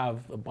here. We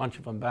have a bunch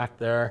of them back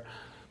there.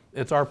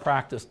 It's our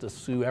practice to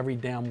sue every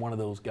damn one of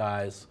those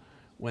guys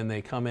when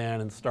they come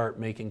in and start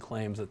making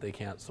claims that they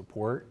can't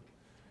support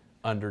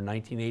under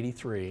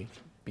 1983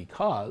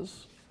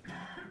 because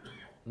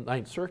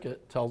Ninth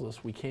Circuit tells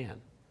us we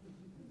can.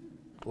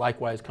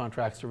 Likewise,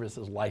 contract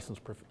services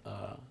licensed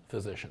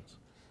physicians.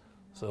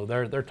 So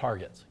they're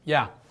targets.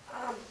 Yeah?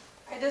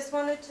 I just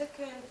wanted to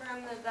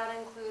confirm that that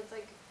includes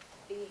like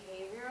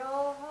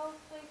behavioral health,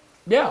 like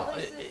yeah,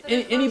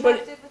 anybody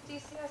with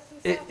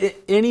DCS and stuff?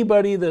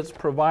 Anybody that's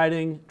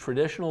providing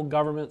traditional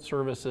government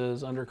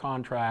services under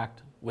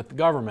contract with the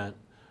government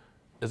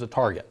is a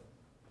target.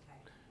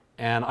 Okay.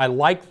 And I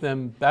like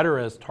them better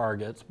as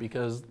targets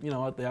because you know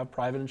what, they have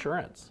private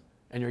insurance,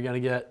 and you're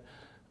going to get,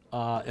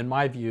 in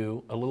my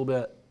view, a little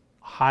bit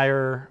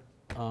higher.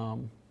 I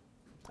don't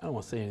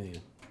want to say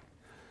anything.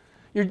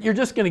 You're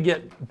just going to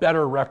get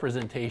better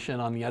representation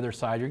on the other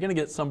side. You're going to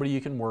get somebody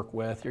you can work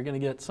with. You're going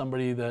to get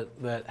somebody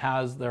that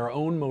has their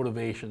own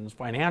motivations,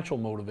 financial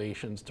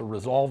motivations, to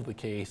resolve the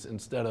case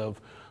instead of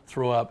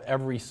throw up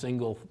every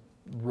single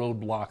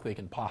roadblock they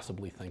can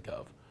possibly think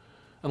of.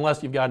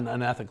 Unless you've got an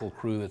unethical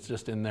crew that's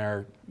just in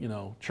there, you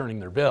know, churning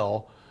their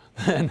bill,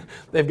 then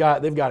they've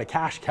got a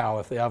cash cow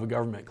if they have a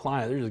government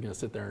client. They're just going to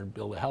sit there and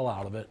bill the hell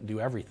out of it and do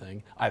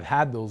everything. I've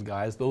had those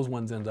guys. Those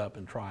ones end up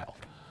in trial.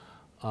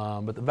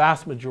 But the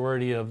vast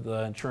majority of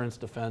the insurance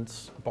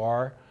defense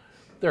bar,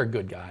 they're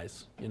good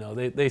guys. You know,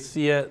 they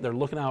see it, they're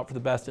looking out for the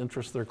best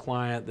interest of their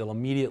client. They'll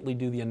immediately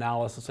do the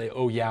analysis and say,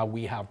 oh yeah,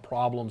 we have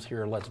problems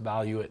here, let's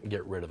value it and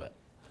get rid of it.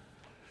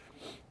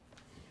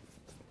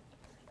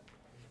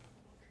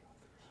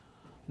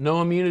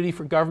 No immunity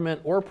for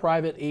government or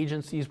private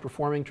agencies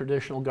performing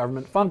traditional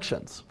government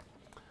functions.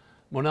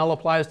 Monell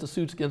applies to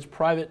suits against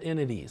private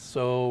entities.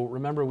 So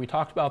remember, we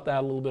talked about that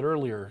a little bit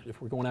earlier.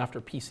 If we're going after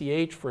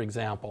PCH, for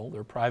example,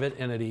 they're a private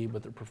entity,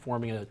 but they're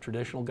performing a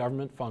traditional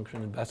government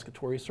function,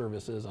 investigatory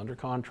services under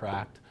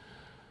contract,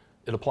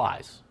 it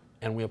applies.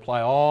 And we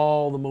apply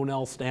all the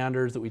Monell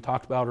standards that we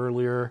talked about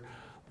earlier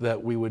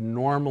that we would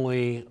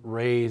normally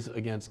raise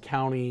against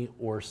county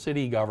or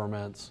city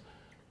governments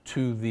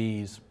to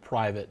these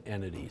private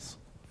entities.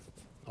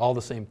 All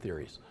the same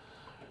theories.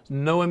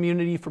 No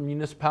immunity for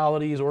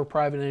municipalities or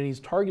private entities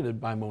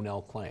targeted by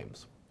Monell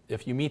claims.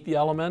 If you meet the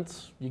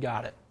elements, you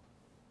got it.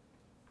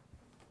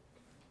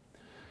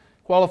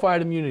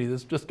 Qualified immunity,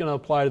 this is just going to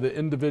apply to the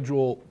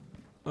individual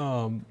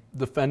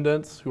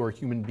defendants who are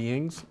human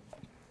beings.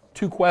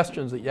 Two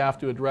questions that you have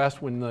to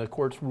address when the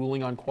court's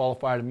ruling on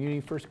qualified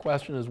immunity. First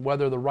question is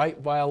whether the right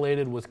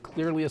violated was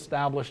clearly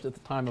established at the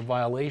time of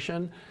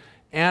violation,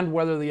 and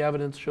whether the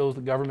evidence shows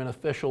the government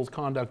official's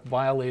conduct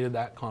violated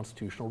that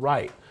constitutional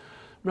right.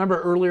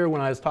 Remember earlier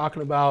when I was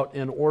talking about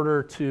in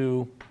order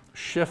to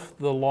shift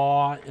the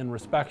law in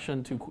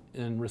respect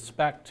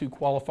to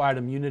qualified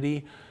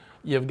immunity,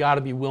 you've got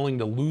to be willing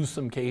to lose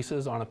some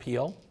cases on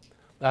appeal.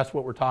 That's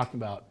what we're talking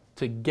about.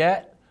 To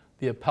get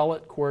the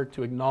appellate court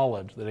to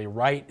acknowledge that a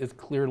right is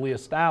clearly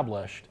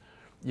established,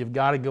 you've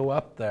got to go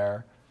up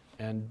there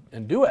and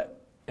do it.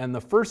 And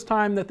the first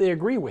time that they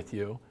agree with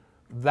you,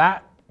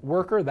 that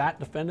worker, that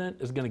defendant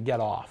is going to get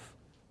off.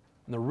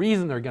 And the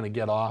reason they're going to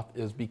get off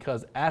is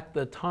because at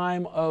the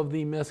time of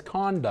the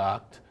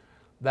misconduct,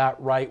 that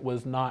right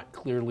was not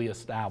clearly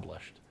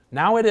established.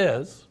 Now it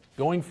is.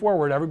 Going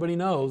forward, everybody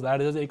knows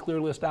that is a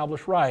clearly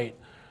established right,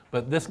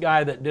 but this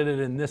guy that did it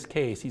in this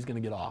case, he's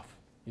going to get off.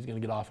 He's going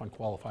to get off on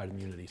qualified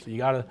immunity. So you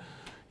got to, if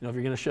you're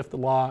going to shift the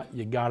law,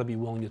 you got to be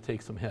willing to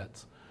take some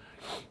hits.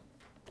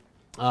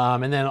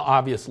 And then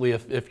obviously,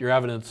 if your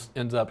evidence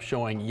ends up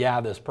showing,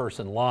 yeah, this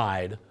person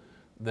lied,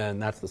 then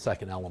that's the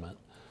second element.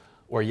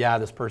 Or, yeah,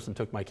 this person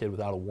took my kid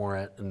without a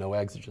warrant and no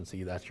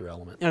exigency, that's your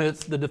element. And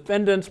it's the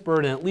defendant's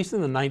burden, at least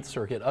in the Ninth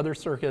Circuit. Other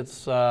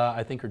circuits,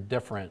 I think, are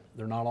different.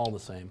 They're not all the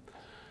same.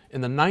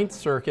 In the Ninth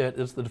Circuit,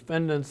 it's the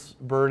defendant's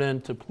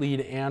burden to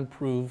plead and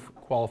prove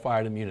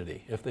qualified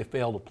immunity. If they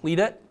fail to plead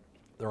it,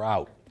 they're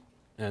out.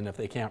 And if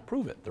they can't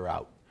prove it, they're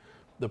out.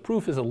 The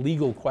proof is a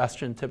legal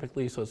question,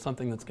 typically, so it's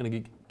something that's going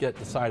to get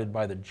decided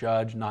by the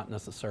judge, not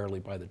necessarily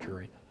by the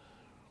jury.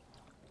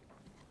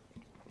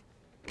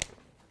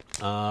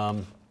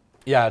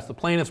 Yeah, it's the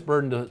plaintiff's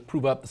burden to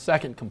prove up the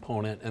second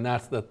component, and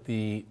that's that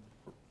the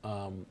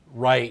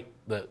right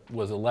that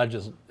was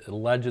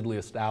allegedly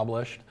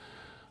established,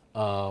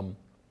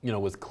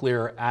 was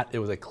clear. It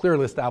was a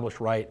clearly established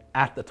right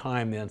at the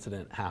time the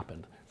incident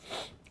happened.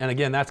 And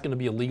again, that's going to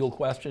be a legal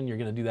question. You're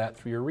going to do that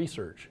through your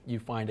research. You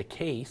find a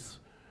case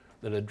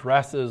that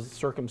addresses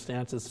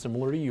circumstances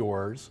similar to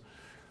yours,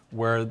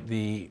 where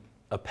the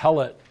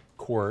appellate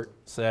court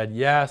said,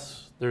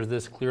 yes, there's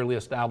this clearly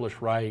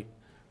established right.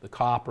 The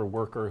cop or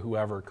worker,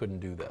 whoever, couldn't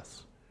do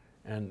this.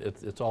 And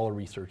it's all a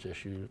research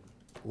issue.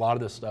 A lot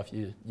of this stuff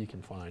you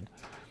can find.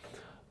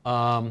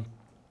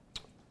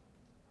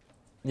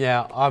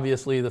 Yeah,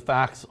 obviously the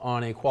facts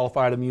on a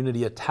qualified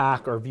immunity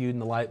attack are viewed in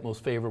the light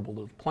most favorable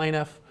to the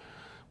plaintiff.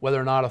 Whether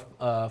or not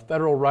a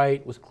federal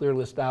right was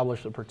clearly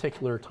established at a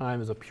particular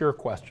time is a pure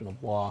question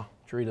of law.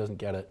 Jury doesn't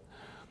get it.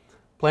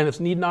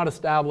 Plaintiffs need not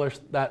establish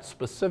that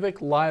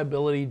specific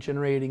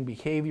liability-generating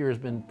behavior has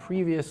been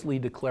previously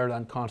declared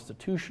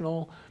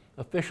unconstitutional.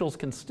 Officials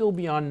can still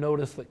be on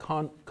notice that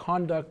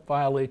conduct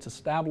violates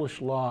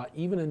established law,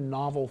 even in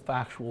novel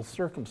factual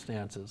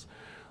circumstances.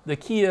 The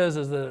key is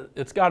that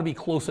it's got to be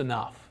close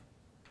enough.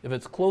 If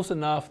it's close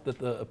enough that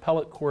the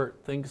appellate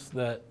court thinks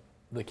that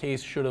the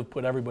case should have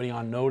put everybody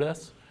on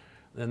notice,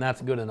 then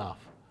that's good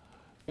enough.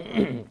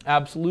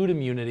 Absolute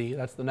immunity,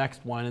 that's the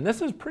next one. And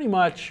this is pretty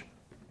much,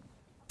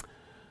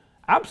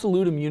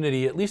 absolute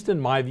immunity, at least in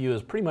my view,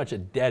 is pretty much a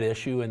dead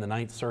issue in the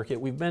Ninth Circuit.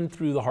 We've been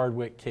through the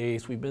Hardwick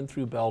case, we've been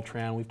through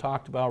Beltran, we've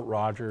talked about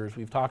Rogers,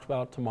 we've talked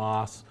about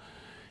Tomas.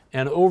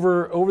 And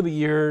over the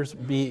years,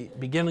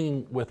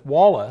 beginning with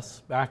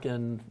Wallace, back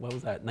in,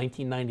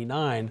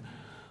 1999,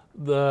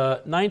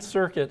 the Ninth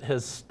Circuit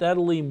has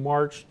steadily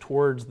marched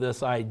towards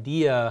this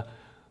idea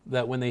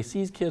that when they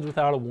seize kids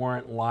without a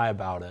warrant and lie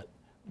about it,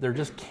 there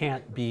just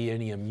can't be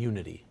any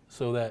immunity.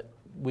 So that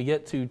we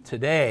get to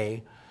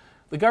today,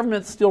 the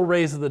government still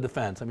raises the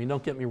defense. I mean,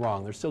 don't get me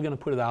wrong, they're still going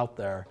to put it out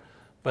there,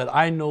 but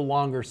I no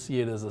longer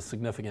see it as a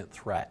significant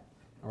threat.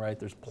 All right,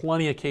 there's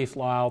plenty of case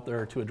law out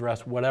there to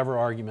address whatever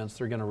arguments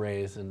they're going to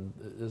raise, and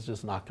it's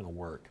just not going to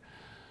work.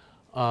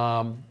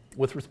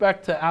 With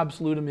respect to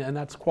absolute immunity, and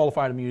that's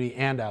qualified immunity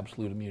and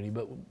absolute immunity,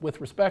 but with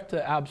respect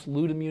to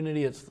absolute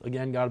immunity, it's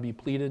again got to be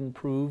pleaded and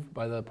proved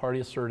by the party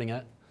asserting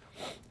it,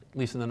 at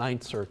least in the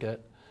Ninth Circuit.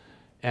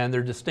 And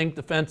they're distinct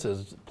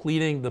defenses.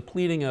 The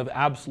pleading of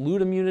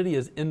absolute immunity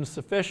is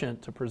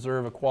insufficient to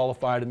preserve a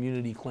qualified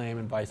immunity claim,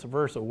 and vice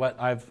versa. What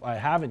I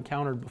have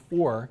encountered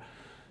before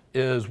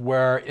is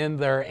where in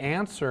their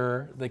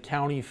answer, the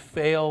county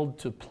failed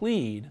to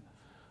plead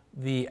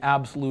the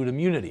absolute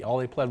immunity. All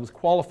they pled was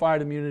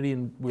qualified immunity,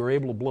 and we were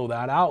able to blow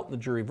that out in the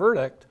jury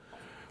verdict.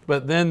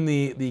 But then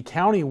the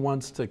county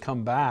wants to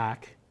come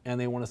back and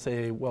they want to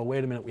say, well,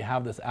 wait a minute, we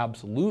have this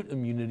absolute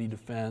immunity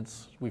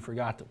defense. We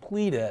forgot to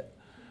plead it.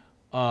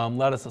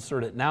 Let us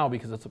assert it now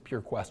because it's a pure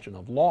question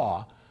of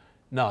law.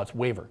 No, it's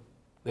waiver.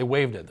 They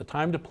waived it. The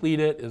time to plead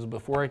it is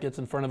before it gets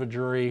in front of a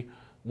jury.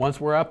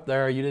 Once we're up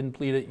there, you didn't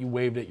plead it, you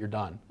waived it, you're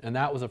done. And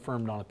that was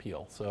affirmed on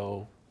appeal.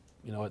 So,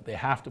 you know, they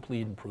have to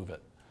plead and prove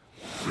it.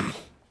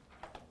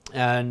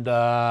 And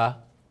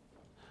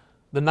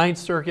the Ninth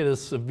Circuit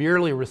has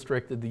severely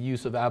restricted the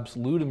use of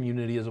absolute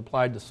immunity as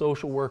applied to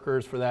social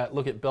workers. For that,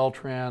 look at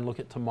Beltran, look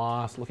at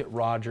Tomas, look at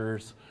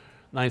Rogers.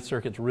 Ninth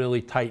Circuit's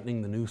really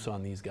tightening the noose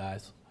on these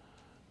guys.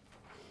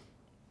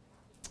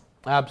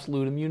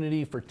 Absolute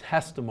immunity for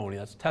testimony.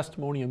 That's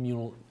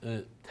testimonial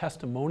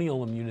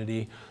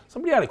immunity.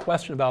 Somebody had a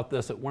question about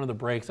this at one of the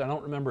breaks. I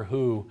don't remember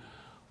who,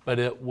 but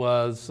it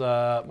was,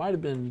 might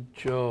have been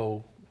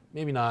Joe,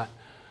 maybe not.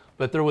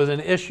 But there was an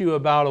issue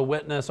about a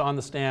witness on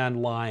the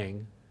stand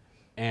lying.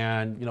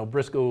 And, you know,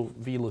 Briscoe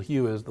v.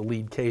 LaHue is the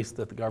lead case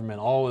that the government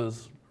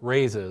always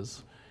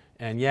raises.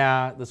 And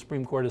yeah, the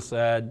Supreme Court has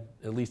said,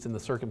 at least in the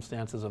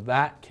circumstances of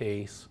that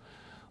case,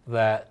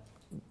 that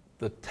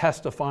the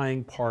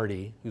testifying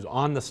party who's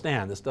on the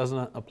stand, this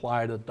doesn't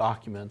apply to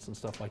documents and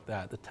stuff like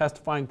that, the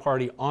testifying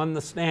party on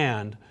the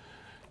stand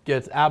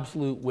gets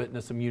absolute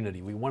witness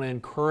immunity. We want to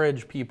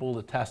encourage people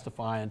to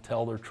testify and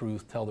tell their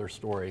truth, tell their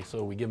story,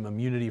 so we give them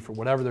immunity for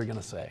whatever they're going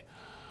to say.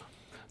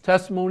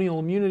 Testimonial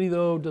immunity,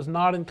 though, does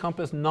not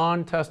encompass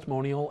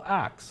non-testimonial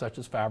acts, such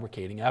as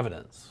fabricating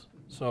evidence.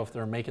 So if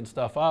they're making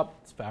stuff up,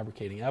 it's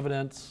fabricating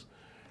evidence.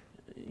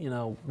 You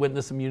know,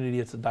 witness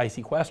immunity, it's a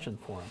dicey question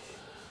for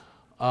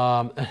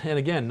them. And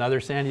again, another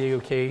San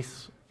Diego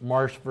case,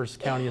 Marsh versus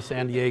County of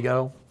San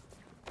Diego.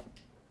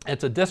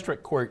 It's a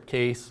district court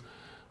case,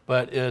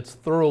 but it's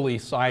thoroughly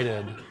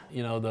cited.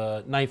 You know,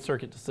 the Ninth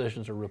Circuit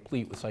decisions are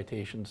replete with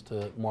citations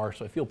to Marsh,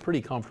 so I feel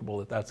pretty comfortable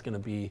that that's going to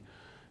be,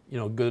 you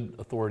know, good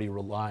authority to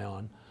rely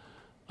on.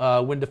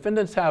 When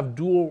defendants have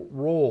dual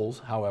roles,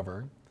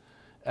 however,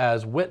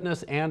 as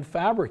witness and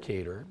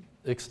fabricator,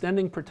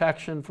 extending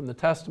protection from the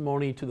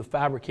testimony to the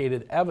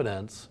fabricated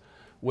evidence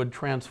would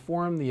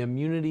transform the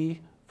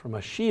immunity from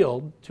a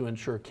shield to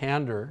ensure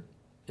candor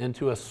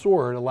into a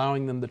sword,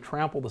 allowing them to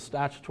trample the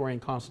statutory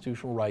and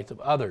constitutional rights of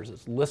others.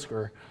 It's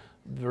Lisker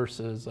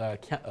versus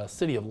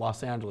City of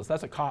Los Angeles.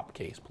 That's a cop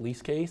case,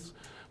 police case.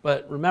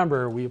 But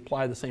remember, we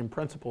apply the same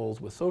principles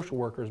with social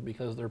workers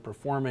because they're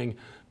performing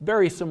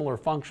very similar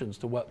functions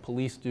to what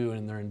police do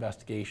in their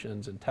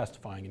investigations and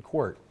testifying in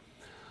court.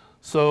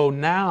 So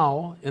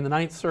now, in the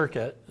Ninth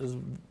Circuit, this is a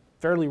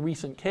fairly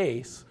recent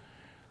case,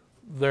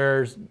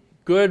 there's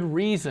good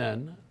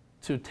reason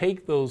to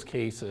take those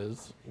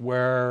cases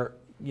where,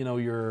 you know,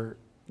 your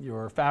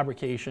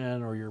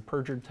fabrication or your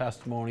perjured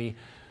testimony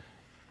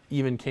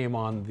even came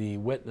on the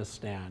witness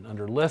stand.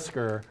 Under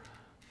Lisker,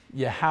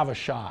 you have a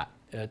shot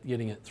at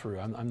getting it through.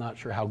 I'm not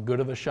sure how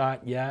good of a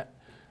shot yet.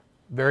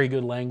 Very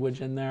good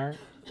language in there.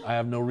 I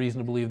have no reason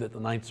to believe that the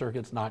Ninth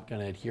Circuit's not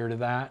going to adhere to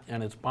that,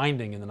 and it's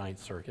binding in the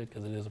Ninth Circuit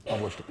because it is a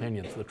published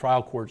opinion, so the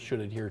trial courts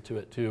should adhere to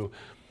it too.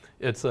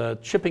 It's a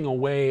chipping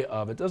away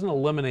of, it doesn't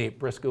eliminate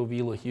Briscoe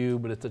v.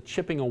 LaHue, but it's a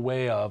chipping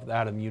away of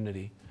that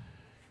immunity,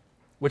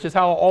 which is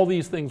how all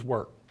these things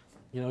work.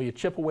 You know, you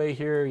chip away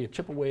here, you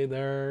chip away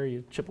there,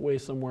 you chip away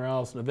somewhere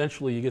else, and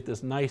eventually you get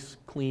this nice,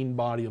 clean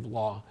body of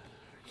law.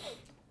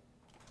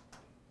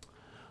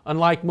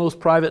 Unlike most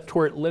private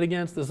tort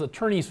litigants, this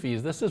attorney's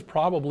fees. This is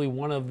probably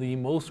one of the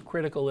most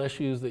critical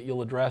issues that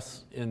you'll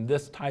address in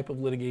this type of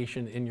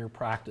litigation in your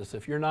practice.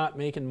 If you're not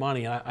making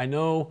money, I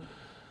know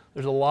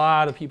there's a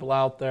lot of people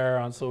out there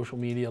on social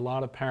media, a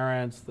lot of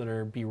parents that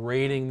are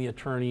berating the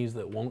attorneys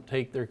that won't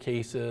take their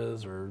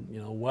cases or, you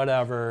know,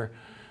 whatever,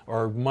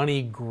 or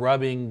money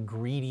grubbing,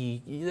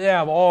 greedy. They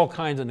have all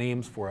kinds of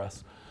names for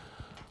us.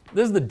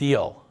 This is the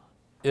deal,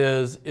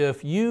 is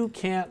if you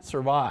can't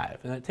survive,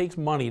 and it takes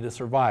money to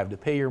survive, to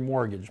pay your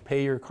mortgage,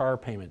 pay your car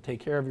payment, take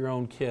care of your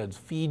own kids,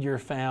 feed your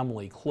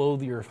family,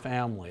 clothe your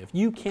family. If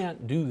you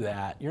can't do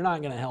that, you're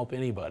not going to help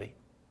anybody.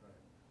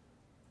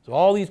 So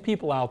all these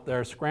people out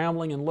there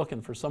scrambling and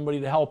looking for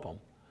somebody to help them,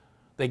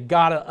 they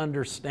got to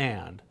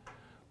understand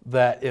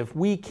that if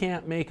we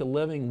can't make a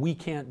living, we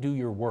can't do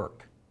your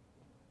work.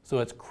 So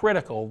it's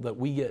critical that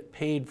we get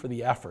paid for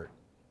the effort.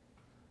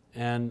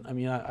 And I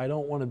mean, I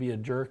don't want to be a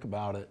jerk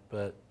about it,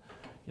 but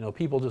you know,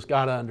 people just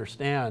got to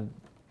understand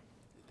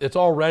it's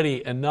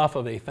already enough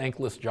of a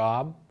thankless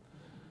job.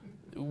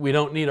 We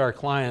don't need our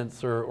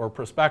clients or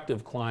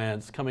prospective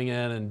clients coming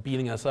in and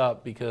beating us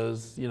up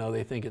because, you know,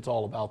 they think it's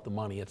all about the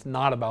money. It's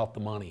not about the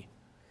money.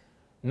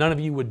 None of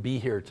you would be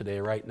here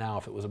today right now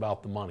if it was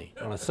about the money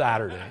on a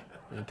Saturday.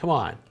 I mean, come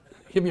on,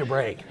 give me a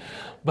break.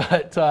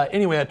 But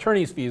anyway,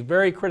 attorney's fees,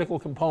 very critical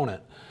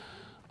component.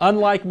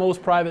 Unlike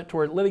most private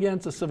tort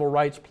litigants, a civil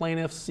rights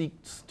plaintiff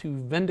seeks to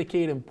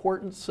vindicate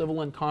important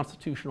civil and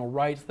constitutional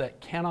rights that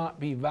cannot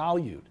be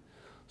valued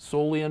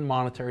solely in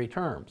monetary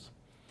terms.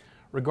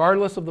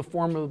 Regardless of the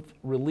form of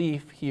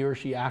relief he or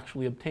she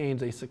actually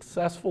obtains, a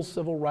successful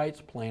civil rights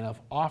plaintiff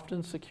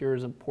often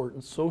secures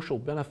important social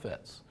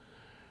benefits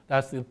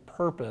That's the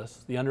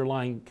purpose, the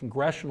underlying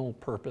congressional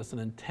purpose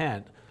and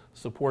intent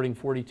supporting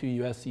 42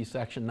 U.S.C.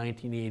 Section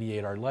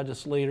 1988. Our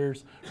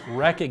legislators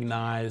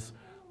recognize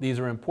these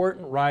are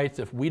important rights.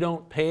 If we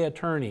don't pay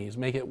attorneys,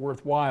 make it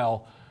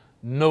worthwhile,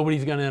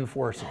 nobody's going to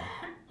enforce them.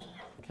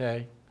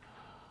 Okay?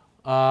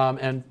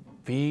 And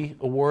fee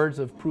awards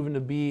have proven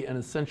to be an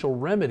essential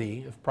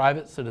remedy if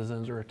private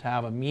citizens are to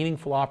have a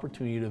meaningful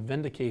opportunity to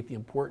vindicate the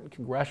important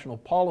congressional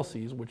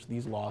policies which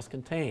these laws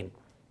contain.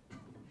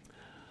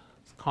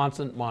 It's a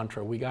constant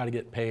mantra. We got to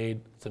get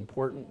paid. It's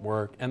important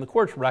work. And the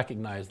courts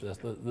recognize this.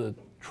 The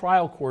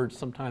trial courts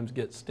sometimes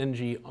get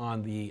stingy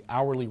on the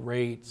hourly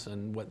rates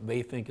and what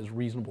they think is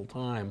reasonable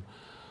time.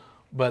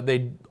 But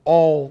they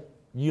all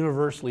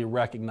universally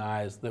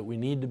recognize that we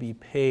need to be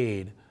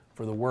paid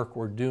for the work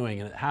we're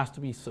doing, and it has to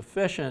be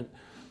sufficient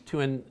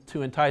to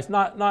entice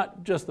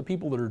not just the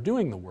people that are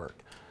doing the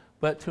work,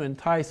 but to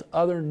entice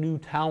other new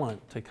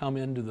talent to come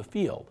into the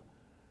field,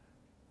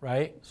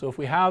 right? So if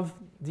we have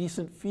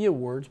decent fee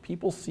awards,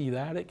 people see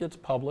that, it gets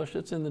published,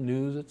 it's in the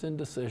news, it's in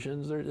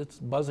decisions, it's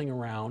buzzing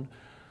around.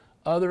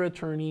 Other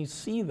attorneys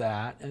see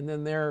that, and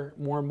then they're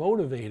more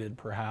motivated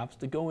perhaps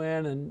to go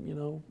in and, you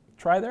know,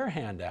 try their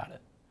hand at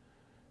it.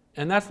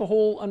 And that's the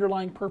whole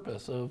underlying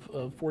purpose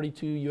of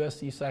 42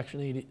 U.S.C. Section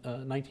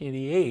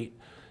 1988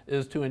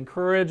 is to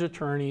encourage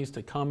attorneys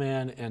to come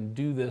in and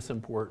do this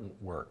important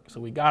work. So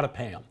we got to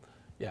pay them.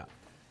 Yeah.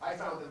 I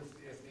found that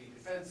if the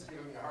defense is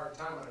giving me a hard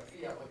time on a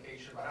fee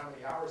application about how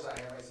many hours I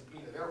have, I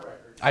subpoena their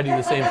records. I do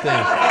the same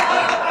thing.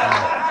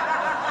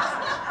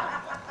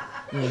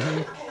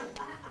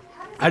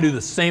 I do the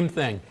same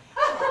thing.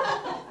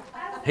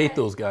 Hate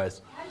those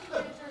guys. How do you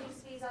get attorney's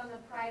fees on the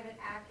private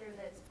actor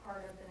that's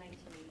part of the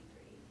 1983?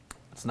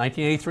 It's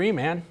 1983,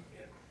 man.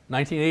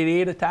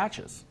 1988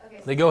 attaches. Okay,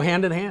 so They go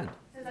hand in hand.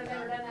 since I've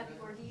never done that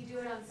before, do you do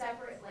it on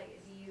separate, like,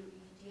 do you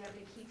have to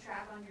keep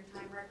track on your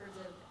time records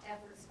of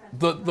efforts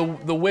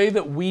spent? The way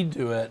that we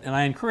do it, and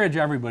I encourage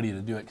everybody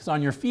to do it, because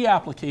on your fee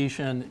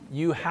application,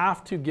 you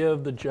have to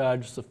give the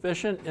judge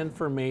sufficient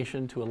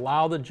information to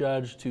allow the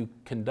judge to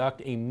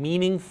conduct a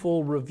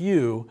meaningful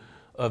review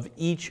of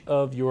each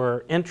of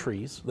your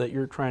entries that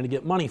you're trying to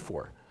get money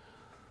for.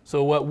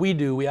 So what we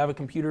do, we have a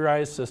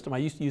computerized system. I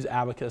used to use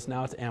Abacus,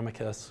 now it's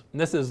Amicus. And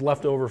this is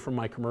left over from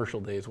my commercial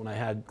days when I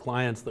had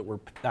clients that were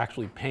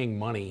actually paying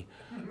money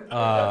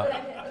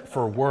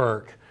for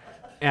work.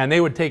 And they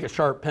would take a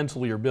sharp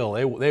pencil to your bill.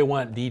 They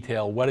want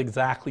detail, what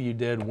exactly you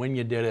did, when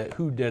you did it,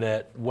 who did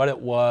it, what it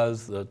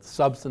was, the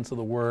substance of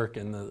the work,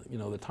 and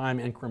the time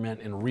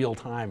increment in real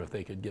time if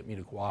they could get me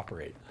to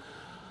cooperate.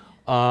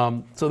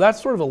 So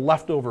that's sort of a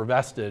leftover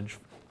vestige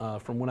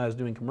from when I was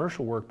doing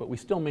commercial work, but we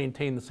still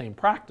maintain the same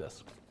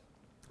practice.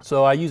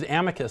 So I use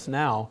Amicus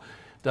now,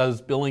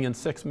 does billing in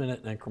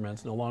 6-minute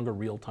increments, no longer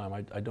real time.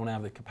 I don't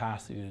have the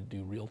capacity to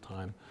do real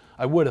time.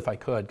 I would if I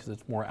could, because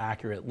it's more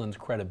accurate, lends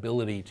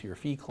credibility to your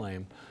fee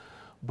claim.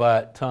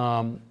 But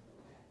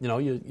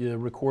you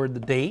record the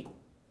date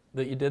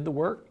that you did the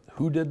work,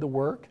 who did the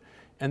work,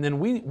 and then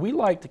we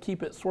like to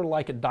keep it sort of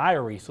like a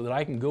diary so that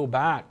I can go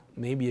back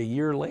maybe a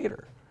year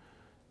later.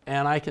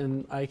 And I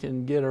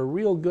can get a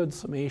real good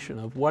summation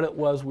of what it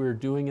was we were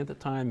doing at the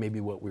time,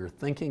 maybe what we were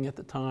thinking at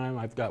the time.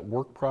 I've got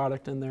work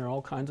product in there,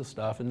 all kinds of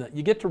stuff. And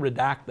you get to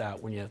redact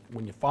that when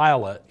you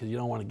file it, because you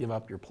don't want to give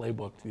up your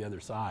playbook to the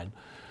other side.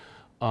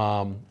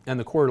 And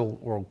the court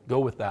will go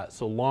with that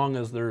so long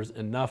as there's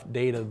enough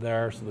data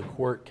there so the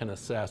court can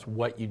assess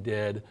what you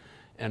did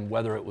and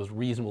whether it was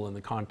reasonable in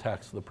the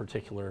context of the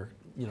particular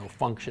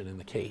function in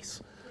the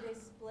case.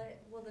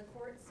 Will the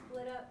court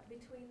split up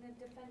between the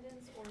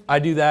defendants? Or I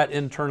do that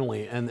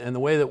internally, and the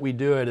way that we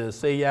do it is,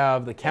 say you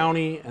have the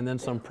county and then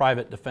some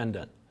private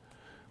defendant.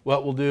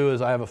 What we'll do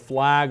is I have a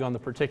flag on the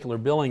particular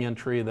billing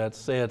entry that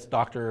say it's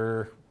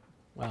Dr.,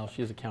 well,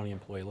 she's a county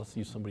employee, let's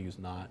use somebody who's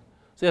not.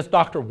 Say it's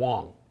Dr.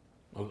 Wong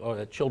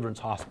at Children's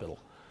Hospital.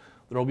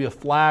 There will be a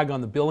flag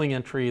on the billing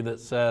entry that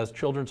says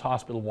Children's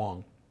Hospital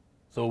Wong.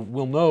 So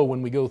we'll know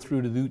when we go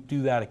through to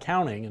do that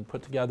accounting and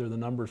put together the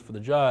numbers for the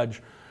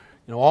judge,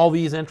 all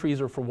these entries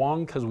are for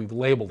Wong because we've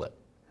labeled it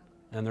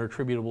and they're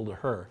attributable to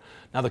her.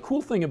 Now the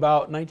cool thing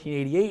about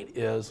 1988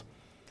 is,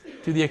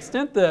 to the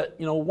extent that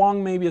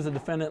Wong maybe is a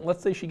defendant,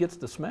 let's say she gets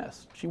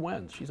dismissed, she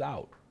wins, she's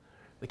out.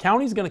 The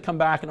county's going to come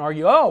back and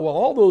argue, oh, well,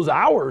 all those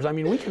hours, I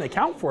mean, we can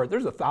account for it.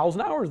 There's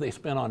 1,000 hours they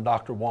spent on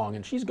Dr. Wong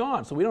and she's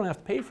gone, so we don't have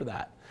to pay for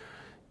that.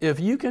 If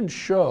you can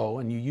show,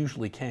 and you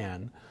usually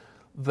can,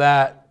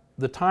 that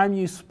the time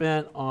you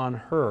spent on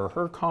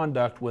her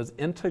conduct was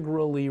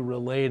integrally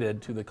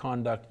related to the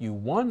conduct you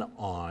won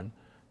on,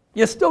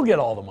 you still get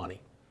all the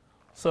money.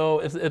 So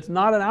it's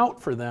not an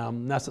out for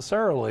them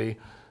necessarily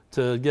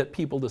to get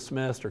people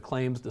dismissed or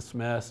claims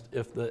dismissed.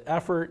 If the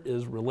effort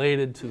is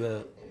related to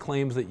the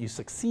claims that you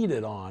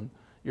succeeded on,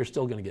 you're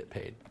still going to get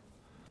paid.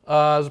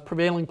 As a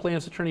prevailing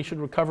plaintiff's attorney should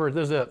recover,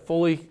 there's a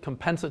fully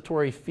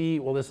compensatory fee.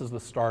 Well, this is the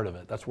start of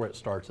it. That's where it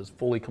starts, is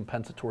fully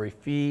compensatory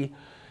fee.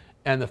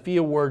 And the fee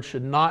award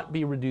should not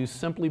be reduced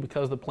simply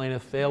because the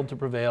plaintiff failed to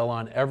prevail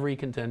on every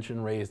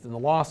contention raised in the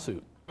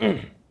lawsuit.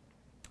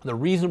 The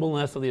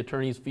reasonableness of the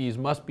attorney's fees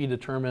must be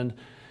determined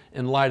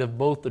in light of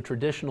both the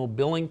traditional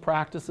billing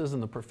practices in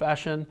the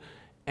profession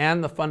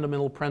and the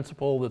fundamental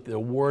principle that the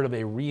award of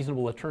a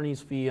reasonable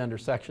attorney's fee under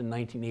Section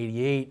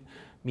 1988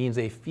 means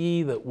a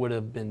fee that would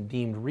have been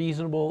deemed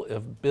reasonable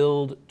if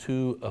billed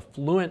to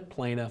affluent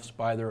plaintiffs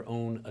by their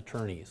own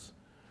attorneys.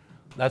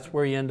 That's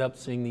where you end up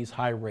seeing these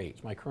high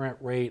rates. My current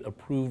rate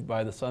approved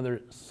by the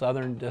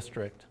Southern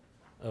District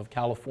of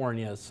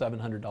California is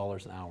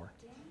 $700 an hour.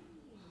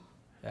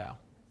 Yeah,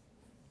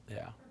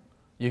 yeah.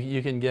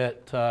 You can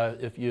get,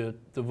 if you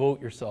devote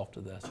yourself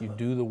to this, you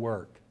do the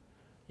work,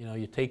 you know,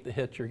 you take the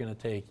hits you're going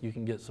to take, you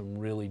can get some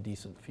really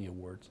decent fee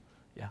awards.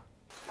 Yeah.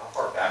 How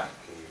far back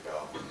can you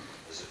go?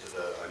 Is it to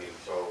the, I mean,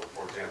 so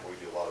for example, we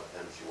do a lot of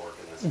dependency work,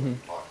 and that's what we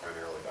talked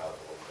primarily about a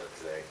little bit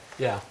today.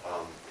 Yeah.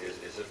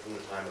 Is it from the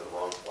time of the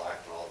wrongful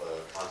act and all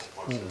the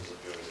consequences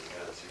of doing the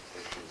dependency,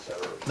 et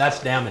cetera?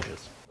 That's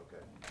damages.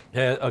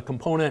 Okay. A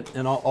component,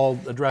 and I'll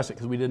address it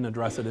because we didn't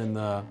address it in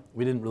the,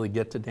 we didn't really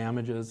get to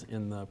damages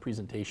in the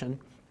presentation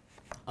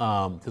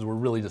because we're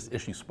really just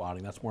issue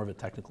spotting. That's more of a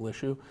technical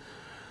issue.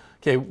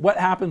 Okay, what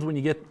happens when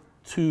you get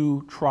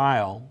to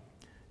trial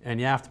and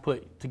you have to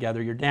put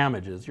together your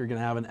damages? You're going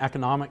to have an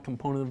economic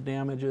component of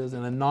damages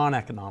and a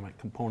non-economic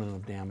component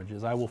of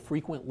damages. I will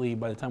frequently,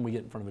 by the time we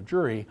get in front of a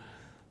jury,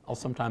 I'll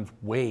sometimes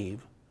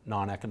waive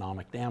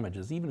non-economic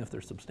damages, even if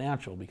they're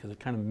substantial, because it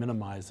kind of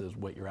minimizes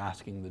what you're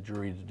asking the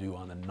jury to do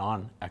on the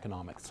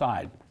non-economic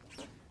side.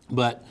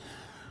 But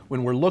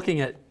when we're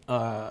looking at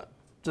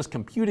just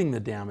computing the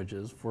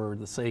damages for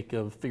the sake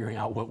of figuring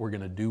out what we're going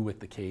to do with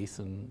the case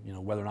and, you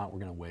know, whether or not we're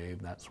going to waive,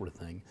 that sort of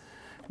thing,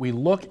 we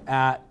look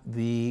at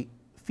the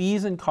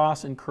fees and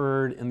costs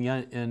incurred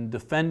in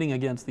defending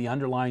against the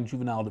underlying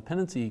juvenile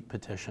dependency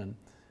petition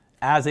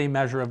as a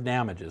measure of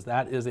damages.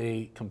 That is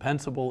a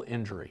compensable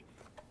injury.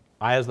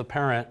 I, as the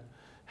parent,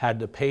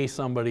 had to pay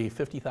somebody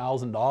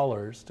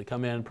 $50,000 to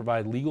come in and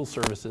provide legal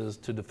services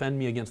to defend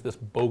me against this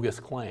bogus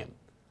claim,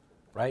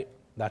 right?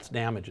 That's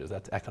damages,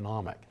 that's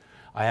economic.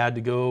 I had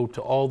to go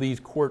to all these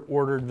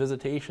court-ordered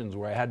visitations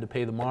where I had to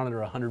pay the monitor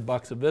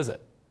 $100 a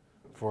visit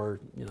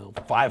for, you know,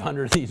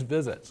 500 of these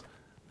visits.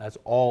 That's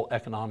all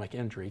economic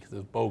injury because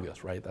it's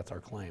bogus, right? That's our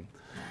claim.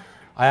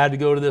 I had to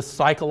go to this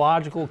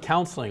psychological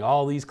counseling,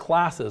 all these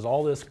classes,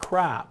 all this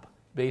crap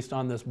based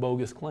on this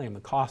bogus claim.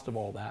 The cost of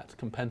all that is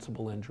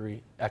compensable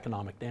injury,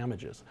 economic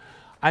damages.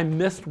 I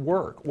missed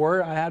work,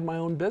 or I had my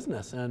own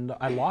business and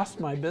I lost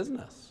my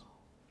business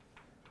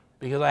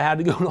because I had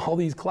to go to all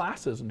these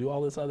classes and do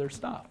all this other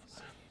stuff.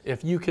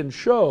 If you can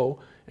show,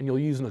 and you'll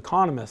use an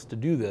economist to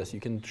do this, you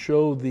can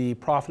show the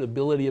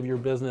profitability of your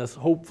business.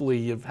 Hopefully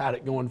you've had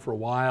it going for a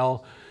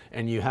while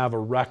and you have a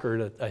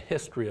record, a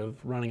history of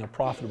running a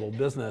profitable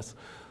business.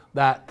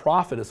 That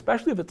profit,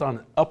 especially if it's on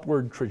an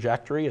upward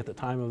trajectory at the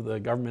time of the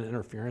government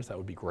interference, that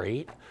would be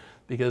great,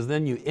 because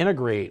then you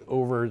integrate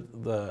over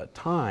the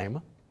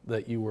time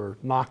that you were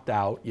knocked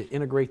out, you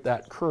integrate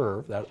that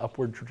curve, that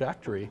upward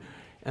trajectory,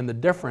 and the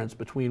difference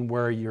between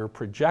where you're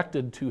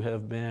projected to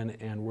have been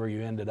and where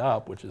you ended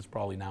up, which is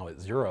probably now at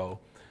zero,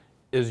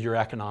 is your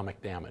economic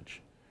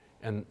damage.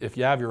 And if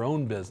you have your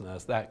own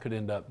business, that could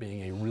end up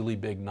being a really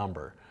big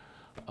number.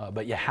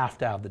 But you have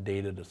to have the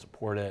data to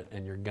support it,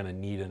 and you're going to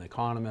need an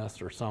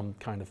economist or some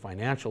kind of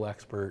financial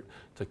expert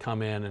to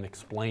come in and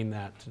explain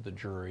that to the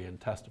jury and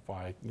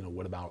testify, you know,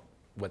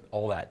 what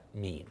all that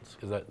means,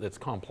 because it's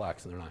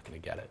complex and they're not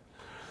going to get it.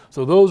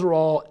 So those are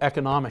all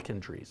economic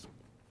injuries.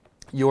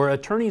 Your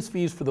attorney's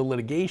fees for the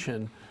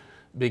litigation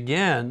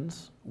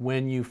begins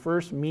when you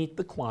first meet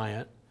the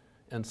client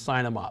and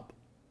sign them up.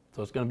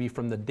 So it's going to be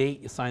from the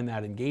date you sign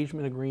that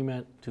engagement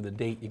agreement to the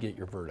date you get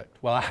your verdict.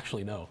 Well,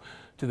 actually, no.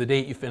 To the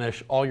date you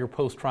finish all your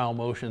post-trial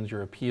motions,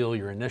 your appeal,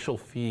 your initial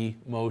fee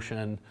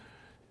motion,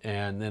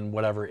 and then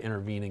whatever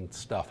intervening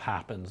stuff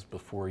happens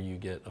before you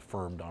get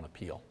affirmed on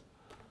appeal.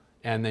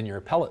 And then your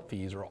appellate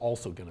fees are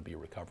also going to be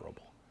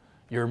recoverable.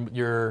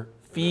 Your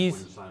fees...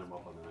 When you sign them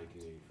up on the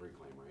 1983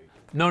 claim, right?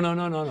 No.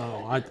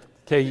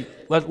 Okay,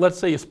 let's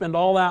say you spend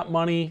all that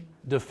money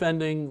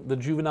defending the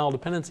juvenile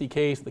dependency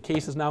case. The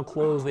case is now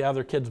closed. They have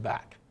their kids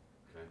back.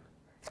 Okay.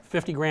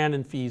 50 grand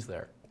in fees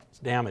there. It's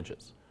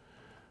damages.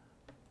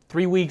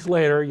 3 weeks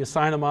later, you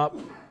sign them up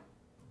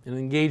in an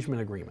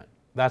engagement agreement.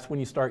 That's when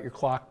you start your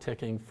clock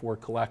ticking for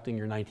collecting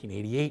your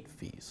 1988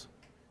 fees.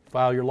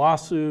 File your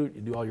lawsuit,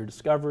 you do all your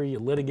discovery, you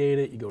litigate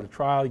it, you go to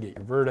trial, you get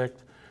your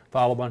verdict,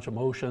 file a bunch of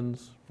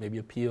motions, maybe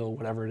appeal,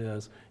 whatever it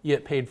is. You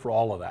get paid for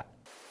all of that.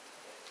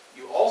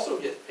 You also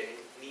get paid,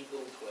 neat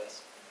little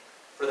twist,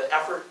 for the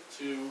effort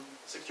to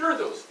secure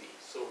those fees.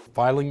 So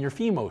filing your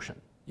fee motion,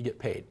 you get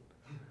paid.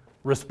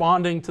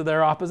 Responding to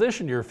their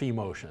opposition to your fee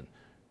motion,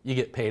 you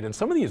get paid. And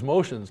some of these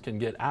motions can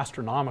get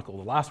astronomical.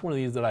 The last one of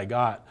these that I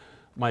got,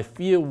 my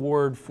fee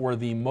award for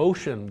the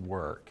motion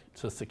work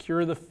to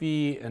secure the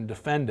fee and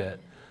defend it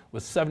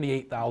was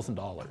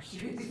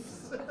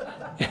 $78,000.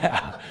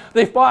 Yeah,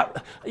 they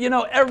fought, you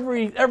know,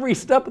 every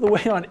step of the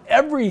way on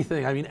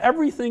everything. I mean,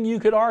 everything you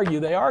could argue,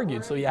 they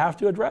argued, so you have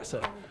to address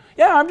it.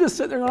 Yeah, I'm just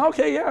sitting there going,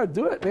 okay, yeah,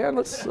 do it, man.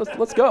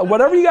 Let's go.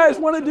 Whatever you guys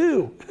want to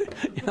do,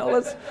 you know,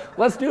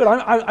 let's do it.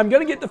 I'm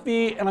going to get the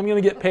fee and I'm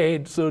going to get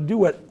paid. So do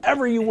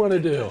whatever you want to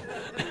do.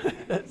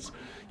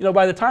 You know,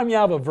 by the time you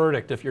have a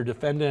verdict, if your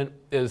defendant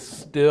is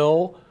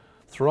still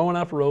throwing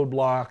up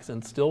roadblocks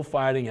and still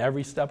fighting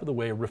every step of the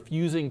way,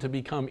 refusing to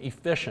become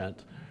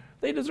efficient,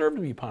 they deserve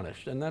to be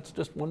punished, and that's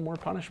just one more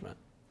punishment.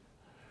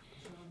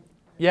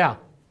 Yeah.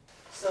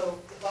 So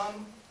if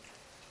I'm,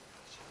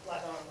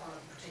 like on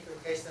a particular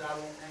case that I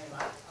won't name,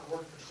 I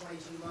worked for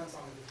 22 months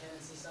on the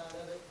dependency side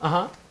of it.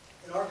 Uh-huh.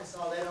 In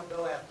Arkansas, they don't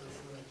go after the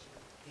fluent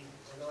people,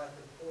 they go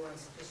after the poor and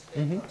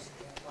sophisticated folks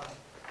that can't fight.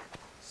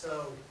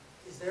 So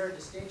is there a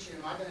distinction?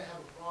 Am I going to have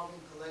a problem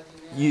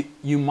collecting that?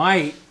 You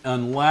might,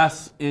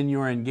 unless in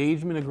your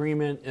engagement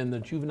agreement in the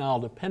juvenile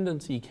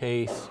dependency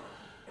case,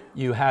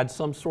 you had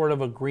some sort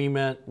of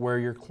agreement where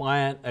your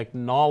client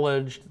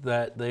acknowledged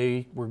that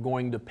they were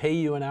going to pay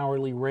you an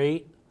hourly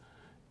rate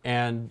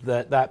and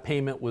that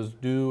payment was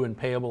due and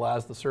payable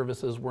as the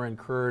services were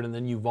incurred, and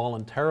then you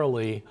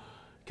voluntarily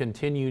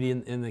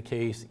continued in the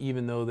case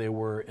even though they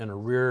were in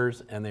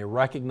arrears, and they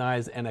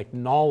recognize and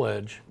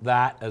acknowledge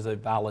that as a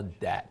valid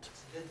debt.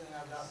 Good thing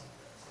I've got some.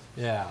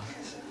 Yeah.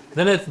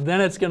 Then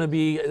it's going to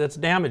be, it's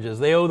damages.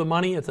 They owe the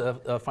money. It's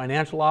a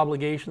financial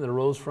obligation that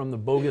arose from the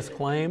bogus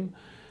claim,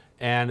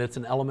 and it's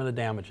an element of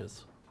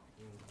damages.